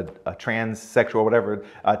transsexual or whatever,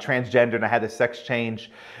 transgender, and I had this sex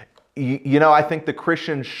change, I think the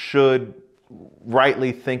Christian should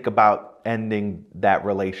rightly think about ending that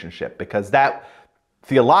relationship, because that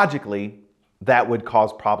theologically, that would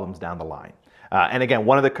cause problems down the line. And again,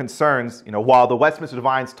 one of the concerns, while the Westminster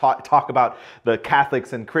Divines talk about the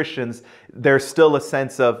Catholics and Christians, there's still a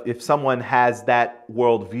sense of, if someone has that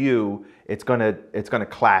worldview, it's gonna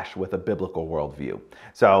clash with a biblical worldview.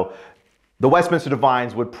 So the Westminster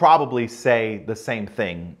Divines would probably say the same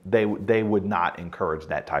thing. They would not encourage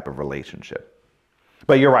that type of relationship.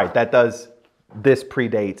 But you're right, this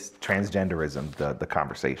predates transgenderism, the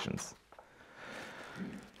conversations.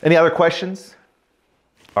 Any other questions?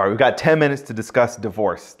 All right, we've got 10 minutes to discuss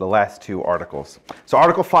divorce, the last two articles. So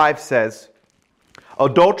Article 5 says,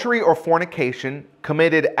 adultery or fornication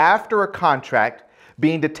committed after a contract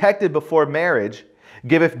being detected before marriage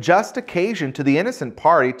giveth just occasion to the innocent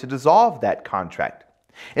party to dissolve that contract.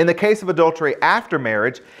 In the case of adultery after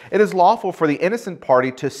marriage, it is lawful for the innocent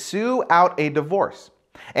party to sue out a divorce,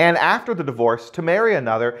 and after the divorce to marry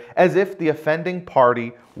another, as if the offending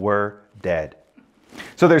party were dead.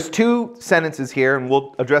 So there's two sentences here, and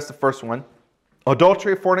we'll address the first one.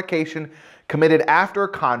 Adultery or fornication committed after a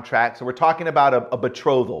contract. So we're talking about a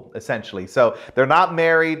betrothal, essentially. So they're not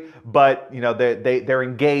married, but they're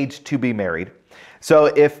engaged to be married. So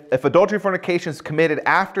if adultery or fornication is committed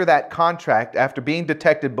after that contract, after being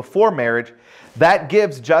detected before marriage, that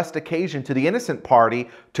gives just occasion to the innocent party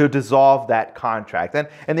to dissolve that contract.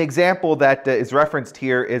 And the example that is referenced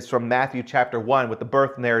here is from Matthew chapter 1 with the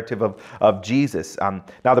birth narrative of Jesus.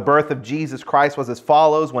 Now the birth of Jesus Christ was as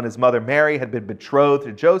follows. When his mother Mary had been betrothed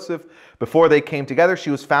to Joseph, before they came together,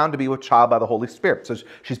 she was found to be with child by the Holy Spirit. So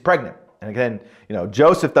she's pregnant. And again,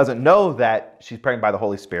 Joseph doesn't know that she's pregnant by the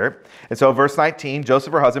Holy Spirit. And so verse 19,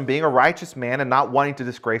 Joseph, her husband, being a righteous man and not wanting to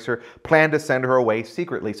disgrace her, planned to send her away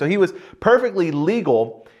secretly. So he was perfectly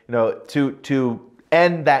legal, to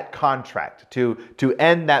end that contract, to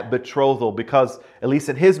end that betrothal, because at least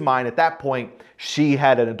in his mind at that point, she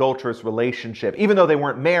had an adulterous relationship. Even though they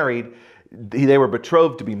weren't married, they were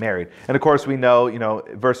betrothed to be married. And of course we know,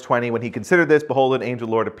 verse 20, when he considered this, behold, an angel of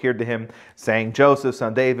the Lord appeared to him, saying, Joseph, son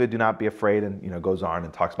of David, do not be afraid, and goes on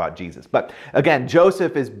and talks about Jesus. But again,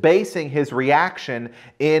 Joseph is basing his reaction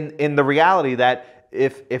in the reality that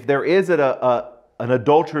if there is an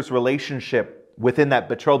adulterous relationship within that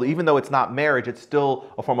betrothal, even though it's not marriage, it's still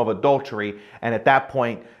a form of adultery. And at that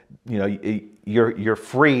point, you're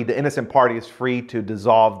free, the innocent party is free to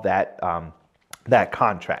dissolve that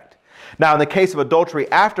contract. Now, in the case of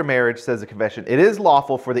adultery after marriage, says the confession, it is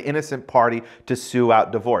lawful for the innocent party to sue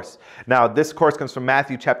out divorce. Now, this, of course, comes from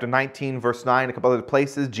Matthew chapter 19, verse 9, a couple other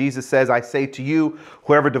places. Jesus says, I say to you,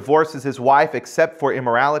 whoever divorces his wife except for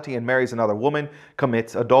immorality and marries another woman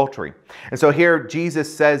commits adultery. And so here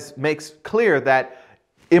Jesus makes clear that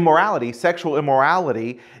immorality, sexual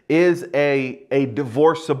immorality, is a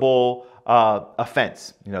divorceable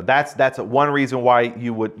offense. That's one reason why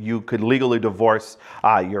you could legally divorce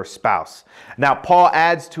your spouse. Now, Paul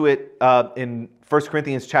adds to it in 1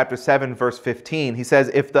 Corinthians chapter 7, verse 15. He says,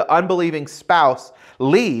 if the unbelieving spouse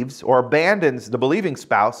leaves or abandons the believing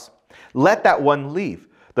spouse, let that one leave.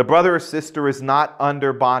 The brother or sister is not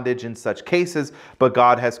under bondage in such cases, but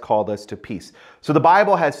God has called us to peace. So the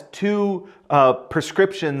Bible has two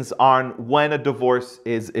prescriptions on when a divorce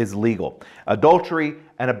is legal: adultery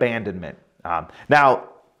and abandonment. Now,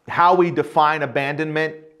 how we define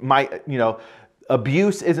abandonment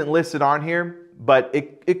abuse isn't listed on here, but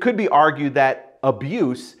it could be argued that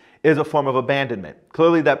abuse is a form of abandonment.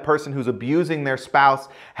 Clearly, that person who's abusing their spouse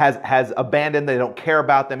has abandoned. They don't care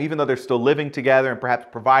about them, even though they're still living together and perhaps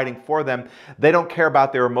providing for them. They don't care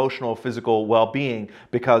about their emotional or physical well-being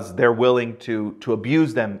because they're willing to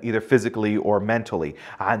abuse them either physically or mentally,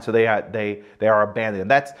 and so they are abandoned.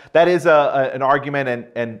 That is an argument,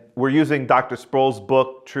 and we're using Dr. Sproul's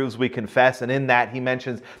book Truths We Confess, and in that he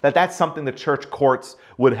mentions that that's something the church courts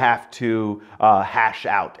would have to hash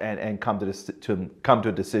out and come to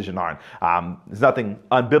a decision on. There's nothing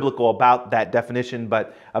unbiblical about that definition,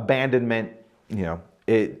 but abandonment,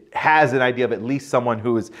 it has an idea of at least someone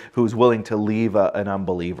who's willing to leave an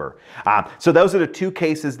unbeliever. So those are the two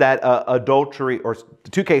cases that adultery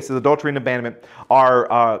and abandonment,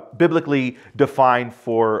 are biblically defined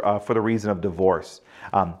for the reason of divorce.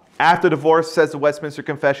 After divorce, says the Westminster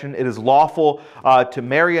Confession, it is lawful to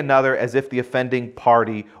marry another as if the offending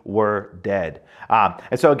party were dead.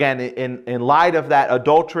 And so again, in light of that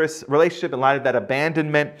adulterous relationship, in light of that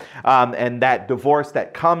abandonment and that divorce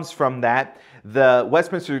that comes from that, the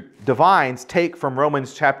Westminster Divines take from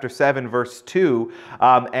Romans chapter 7, verse 2,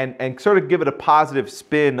 and sort of give it a positive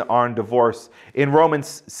spin on divorce. In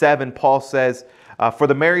Romans 7, Paul says, for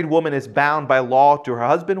the married woman is bound by law to her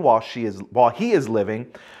husband while he is living,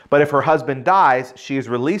 but if her husband dies, she is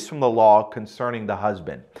released from the law concerning the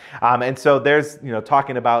husband. And so there's,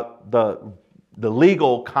 talking about the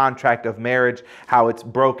legal contract of marriage, how it's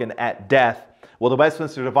broken at death. Well, the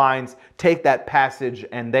Westminster Divines take that passage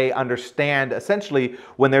and they understand essentially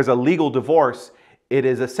when there's a legal divorce, it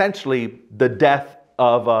is essentially the death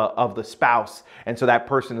of the spouse, and so that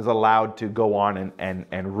person is allowed to go on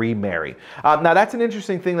and remarry. Now, that's an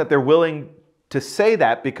interesting thing that they're willing to say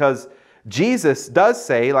that, because Jesus does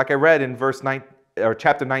say, like I read in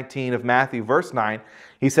chapter 19 of Matthew, verse 9,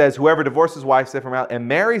 he says, whoever divorces his wife and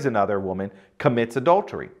marries another woman commits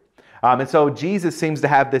adultery. And so Jesus seems to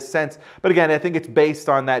have this sense, but again, I think it's based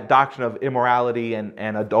on that doctrine of immorality and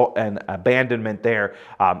abandonment there.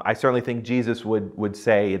 I certainly think Jesus would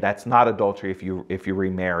say that's not adultery if you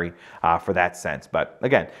remarry for that sense. But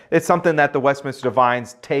again, it's something that the Westminster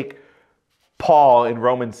Divines take Paul in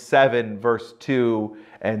Romans 7, verse 2,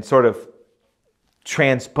 and sort of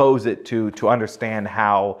transpose it to understand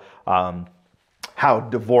how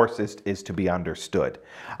divorce is to be understood.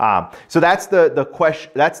 So that's the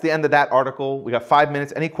question. That's the end of that article. We got 5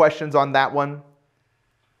 minutes. Any questions on that one?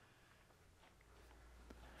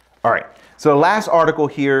 All right. So the last article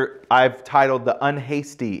here I've titled "The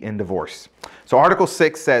Unhasty in Divorce." So Article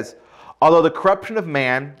 6 says, although the corruption of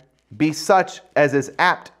man be such as is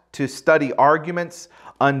apt to study arguments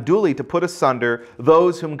unduly to put asunder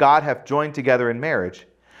those whom God hath joined together in marriage,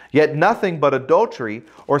 yet nothing but adultery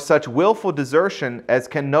or such willful desertion as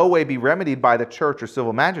can no way be remedied by the church or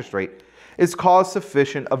civil magistrate is cause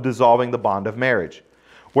sufficient of dissolving the bond of marriage,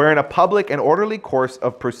 wherein a public and orderly course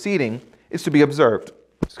of proceeding is to be observed,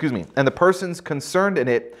 and the persons concerned in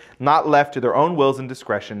it not left to their own wills and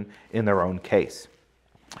discretion in their own case.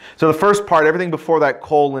 So the first part, everything before that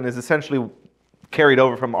colon, is essentially carried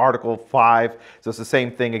over from Article 5. So it's the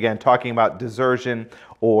same thing again, talking about desertion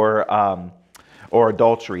or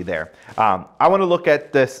adultery there. I want to look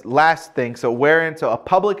at this last thing. So a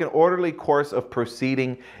public and orderly course of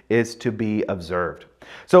proceeding is to be observed.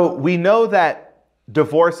 So we know that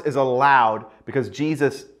divorce is allowed because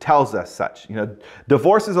Jesus tells us such.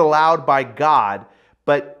 Divorce is allowed by God,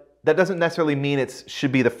 but that doesn't necessarily mean it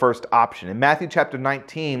should be the first option. In Matthew chapter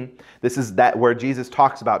 19, this is where Jesus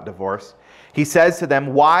talks about divorce. He says to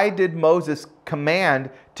them, why did Moses command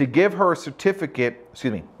to give her a certificate?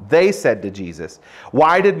 They said to Jesus,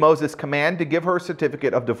 why did Moses command to give her a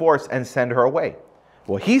certificate of divorce and send her away?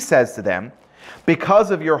 Well, he says to them,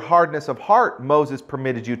 Because of your hardness of heart, Moses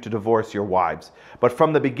permitted you to divorce your wives. But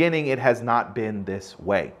from the beginning, it has not been this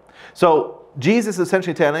way. So Jesus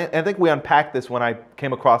essentially telling, and I think we unpacked this when I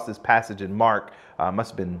came across this passage in Mark,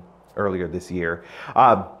 must have been earlier this year.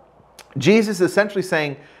 Jesus is essentially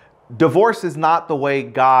saying divorce is not the way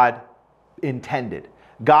God intended.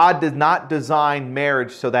 God did not design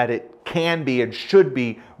marriage so that it can be and should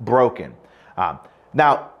be broken.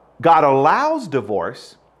 Now, God allows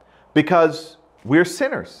divorce because we're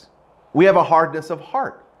sinners. We have a hardness of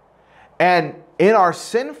heart. And in our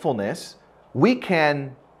sinfulness, we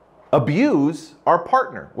can abuse our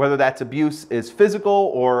partner, whether that's abuse is physical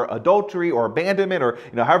or adultery or abandonment or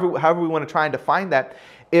however we want to try and define that.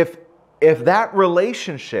 If that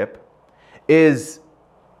relationship is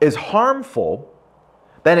harmful,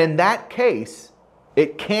 then in that case,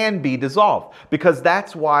 it can be dissolved, because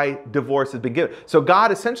that's why divorce has been given. So God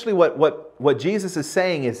essentially what Jesus is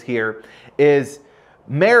saying is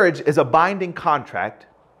marriage is a binding contract,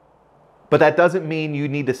 but that doesn't mean you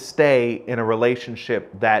need to stay in a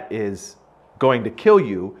relationship that is going to kill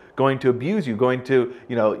you, going to abuse you, going to,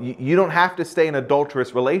 you don't have to stay in an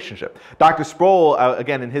adulterous relationship. Dr. Sproul,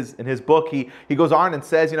 again, in his book, he goes on and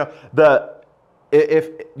says, if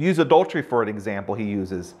use adultery for an example, he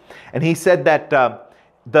uses, and he said that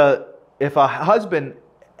if a husband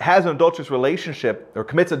has an adulterous relationship or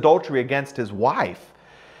commits adultery against his wife,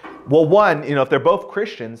 well, one, if they're both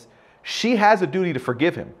Christians, she has a duty to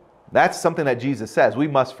forgive him. That's something that Jesus says we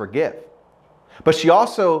must forgive. But she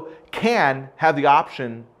also can have the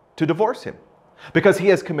option to divorce him because he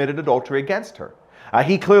has committed adultery against her.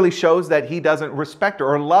 He clearly shows that he doesn't respect her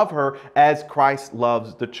or love her as Christ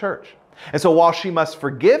loves the church. And so while she must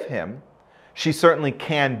forgive him, she certainly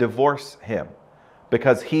can divorce him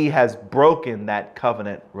because he has broken that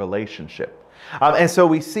covenant relationship. And so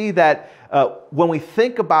we see that when we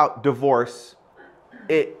think about divorce,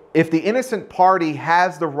 if the innocent party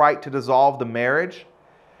has the right to dissolve the marriage,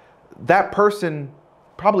 that person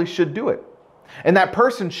probably should do it. And that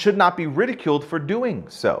person should not be ridiculed for doing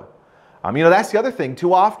so. That's the other thing.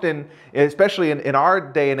 Too often, especially in our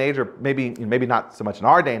day and age, or maybe not so much in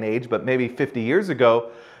our day and age, but maybe 50 years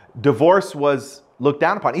ago, divorce was looked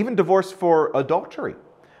down upon, even divorce for adultery.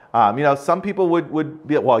 Some people would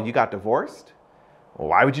be, well, you got divorced? Well,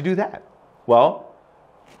 why would you do that? Well,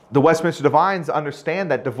 the Westminster Divines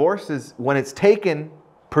understand that divorce is, when it's taken,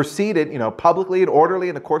 proceeded, publicly and orderly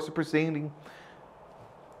in the course of proceeding,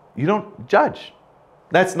 you don't judge.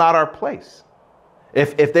 That's not our place.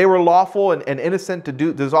 If they were lawful and innocent to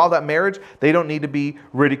dissolve that marriage, they don't need to be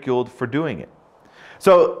ridiculed for doing it.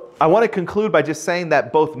 So I want to conclude by just saying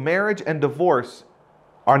that both marriage and divorce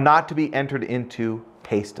are not to be entered into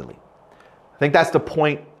hastily. I think that's the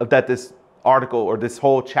point that this article or this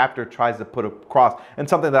whole chapter tries to put across, and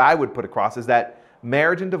something that I would put across is that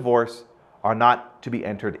marriage and divorce are not to be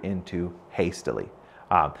entered into hastily.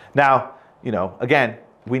 Now, again,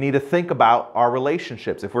 we need to think about our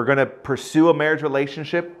relationships. If we're going to pursue a marriage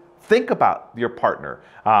relationship, think about your partner.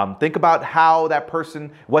 Think about how that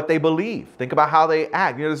person, what they believe. Think about how they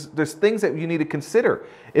act. There's things that you need to consider.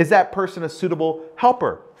 Is that person a suitable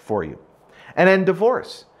helper for you? And then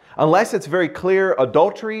divorce. Unless it's very clear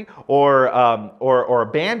adultery or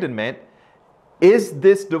abandonment, is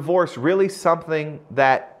this divorce really something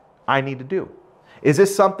that I need to do? Is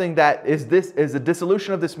this something that, is the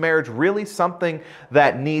dissolution of this marriage really something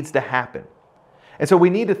that needs to happen? And so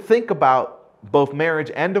we need to think about both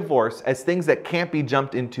marriage and divorce as things that can't be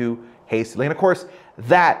jumped into hastily. And of course,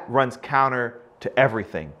 that runs counter to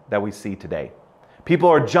everything that we see today. People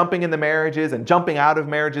are jumping into marriages and jumping out of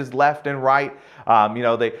marriages left and right.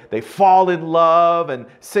 They fall in love, and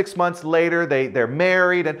 6 months later they're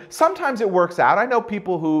married, and sometimes it works out. I know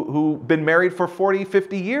people who've been married for 40,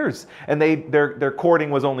 50 years and their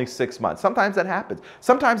courting was only 6 months. Sometimes that happens.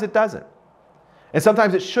 Sometimes it doesn't. And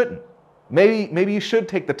sometimes it shouldn't. Maybe you should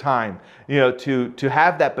take the time, to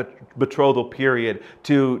have that betrothal period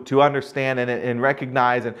to understand and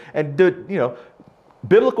recognize and do,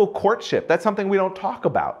 biblical courtship. That's something we don't talk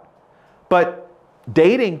about. But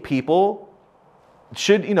dating people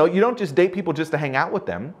should, you don't just date people just to hang out with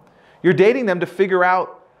them. You're dating them to figure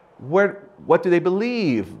out what do they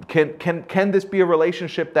believe? Can this be a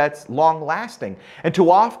relationship that's long lasting? And too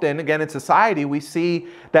often, again, in society, we see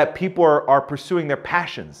that people are pursuing their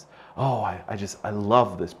passions. Oh, I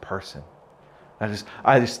love this person.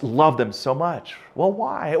 I just love them so much. Well,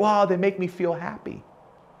 why? Well, they make me feel happy.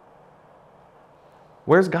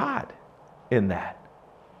 Where's God in that?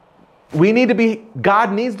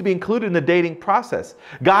 God needs to be included in the dating process.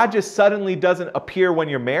 God just suddenly doesn't appear when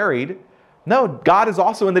you're married No, God is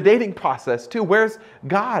also in the dating process too. Where's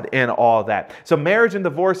God in all that? So marriage and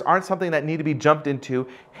divorce aren't something that need to be jumped into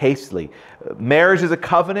hastily. Marriage is a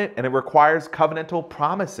covenant and it requires covenantal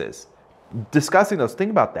promises. Discussing those, think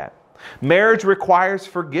about that. Marriage requires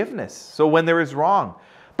forgiveness. So when there is wrong.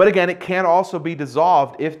 But again, it can also be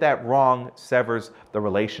dissolved if that wrong severs the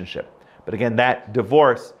relationship. But again, that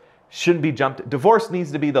divorce shouldn't be jumped. Divorce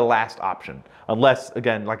needs to be the last option. Unless,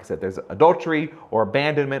 again, like I said, there's adultery or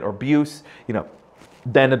abandonment or abuse,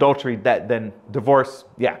 then adultery, then divorce,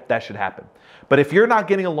 yeah, that should happen. But if you're not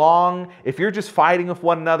getting along, if you're just fighting with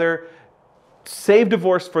one another, save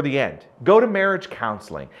divorce for the end. Go to marriage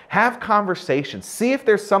counseling. Have conversations. See if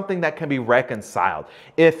there's something that can be reconciled.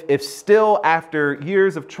 If still after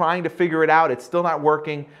years of trying to figure it out, it's still not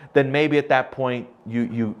working, then maybe at that point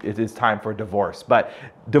it is time for divorce. But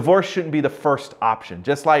divorce shouldn't be the first option.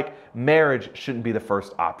 Just like marriage shouldn't be the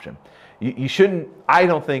first option. You shouldn't, I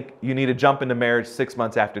don't think you need to jump into marriage 6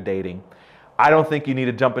 months after dating. I don't think you need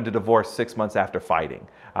to jump into divorce 6 months after fighting.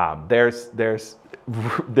 It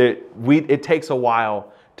takes a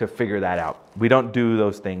while to figure that out. We don't do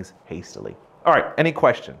those things hastily. All right, any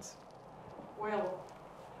questions? Well,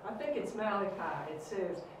 I think it's Malachi. It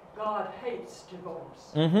says God hates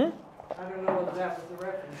divorce. Mm-hmm. I don't know whether that was the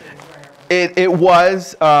reference in there. It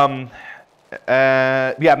was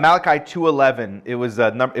Malachi 2:11.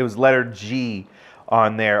 It was letter G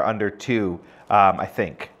on there under 2, I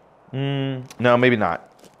think. No, maybe not.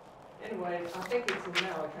 Anyway, I think it's in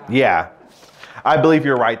Malachi. Yeah. I believe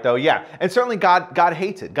you're right, though. Yeah. And certainly God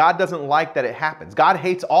hates it. God doesn't like that it happens. God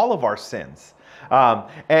hates all of our sins.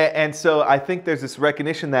 And so I think there's this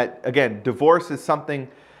recognition that, again, divorce is something.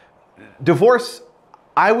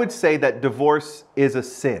 I would say that divorce is a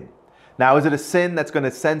sin. Now, is it a sin that's going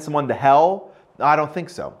to send someone to hell? I don't think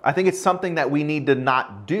so. I think it's something that we need to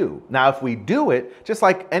not do. Now, if we do it, just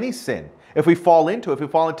like any sin, if we fall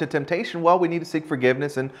into temptation, well, we need to seek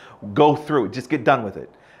forgiveness and go through it. Just get done with it.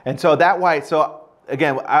 And so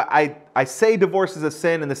again, I say divorce is a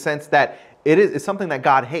sin in the sense that it's something that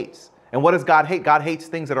God hates. And what does God hate? God hates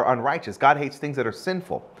things that are unrighteous. God hates things that are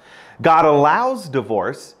sinful. God allows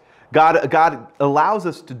divorce. God allows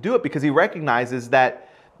us to do it because he recognizes that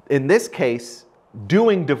in this case,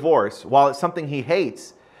 doing divorce, while it's something he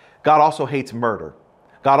hates, God also hates murder.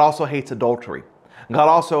 God also hates adultery. God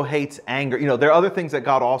also hates anger. There are other things that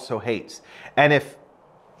God also hates. And if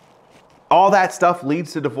all that stuff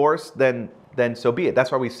leads to divorce, then so be it.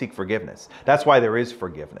 That's why we seek forgiveness. That's why there is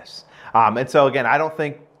forgiveness. And so again, I don't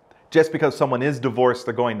think just because someone is divorced,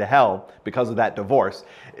 they're going to hell because of that divorce.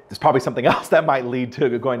 There's probably something else that might lead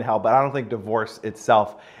to going to hell, but I don't think divorce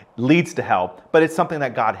itself leads to hell. But it's something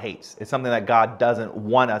that God hates. It's something that God doesn't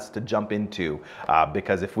want us to jump into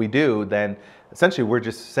because if we do, then essentially we're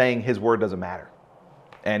just saying his word doesn't matter.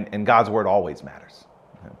 And God's word always matters.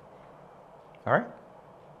 All right?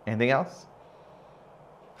 Anything else?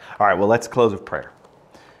 All right, well, let's close with prayer.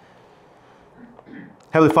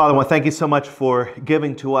 Heavenly Father, I want to thank you so much for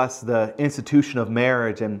giving to us the institution of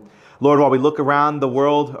marriage. And Lord, while we look around the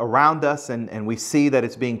world around us and we see that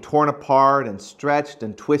it's being torn apart and stretched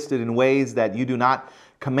and twisted in ways that you do not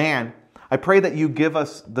command, I pray that you give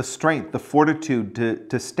us the strength, the fortitude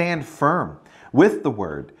to stand firm with the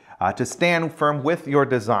word, to stand firm with your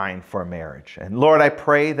design for marriage. And Lord, I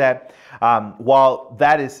pray that while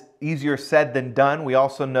that is easier said than done, we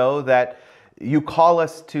also know that you call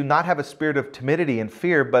us to not have a spirit of timidity and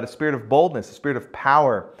fear, but a spirit of boldness, a spirit of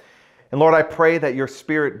power. And Lord, I pray that your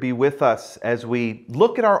spirit be with us as we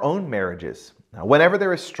look at our own marriages. Now, whenever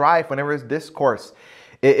there is strife, whenever there is discourse,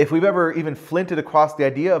 if we've ever even flinted across the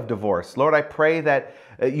idea of divorce, Lord, I pray that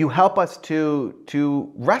you help us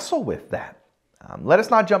to wrestle with that. Let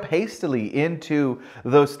us not jump hastily into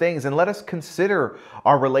those things, and let us consider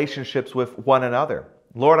our relationships with one another.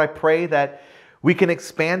 Lord, I pray that we can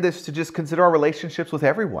expand this to just consider our relationships with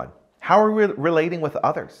everyone. How are we relating with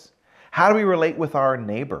others? How do we relate with our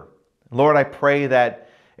neighbor? Lord, I pray that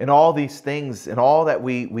in all these things, in all that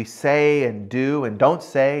we say and do and don't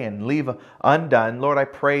say and leave undone, Lord, I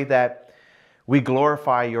pray that we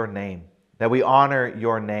glorify your name, that we honor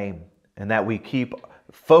your name, and that we keep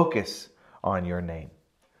focus on your name.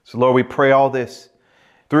 So Lord, we pray all this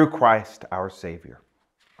through Christ our Savior.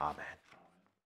 Amen.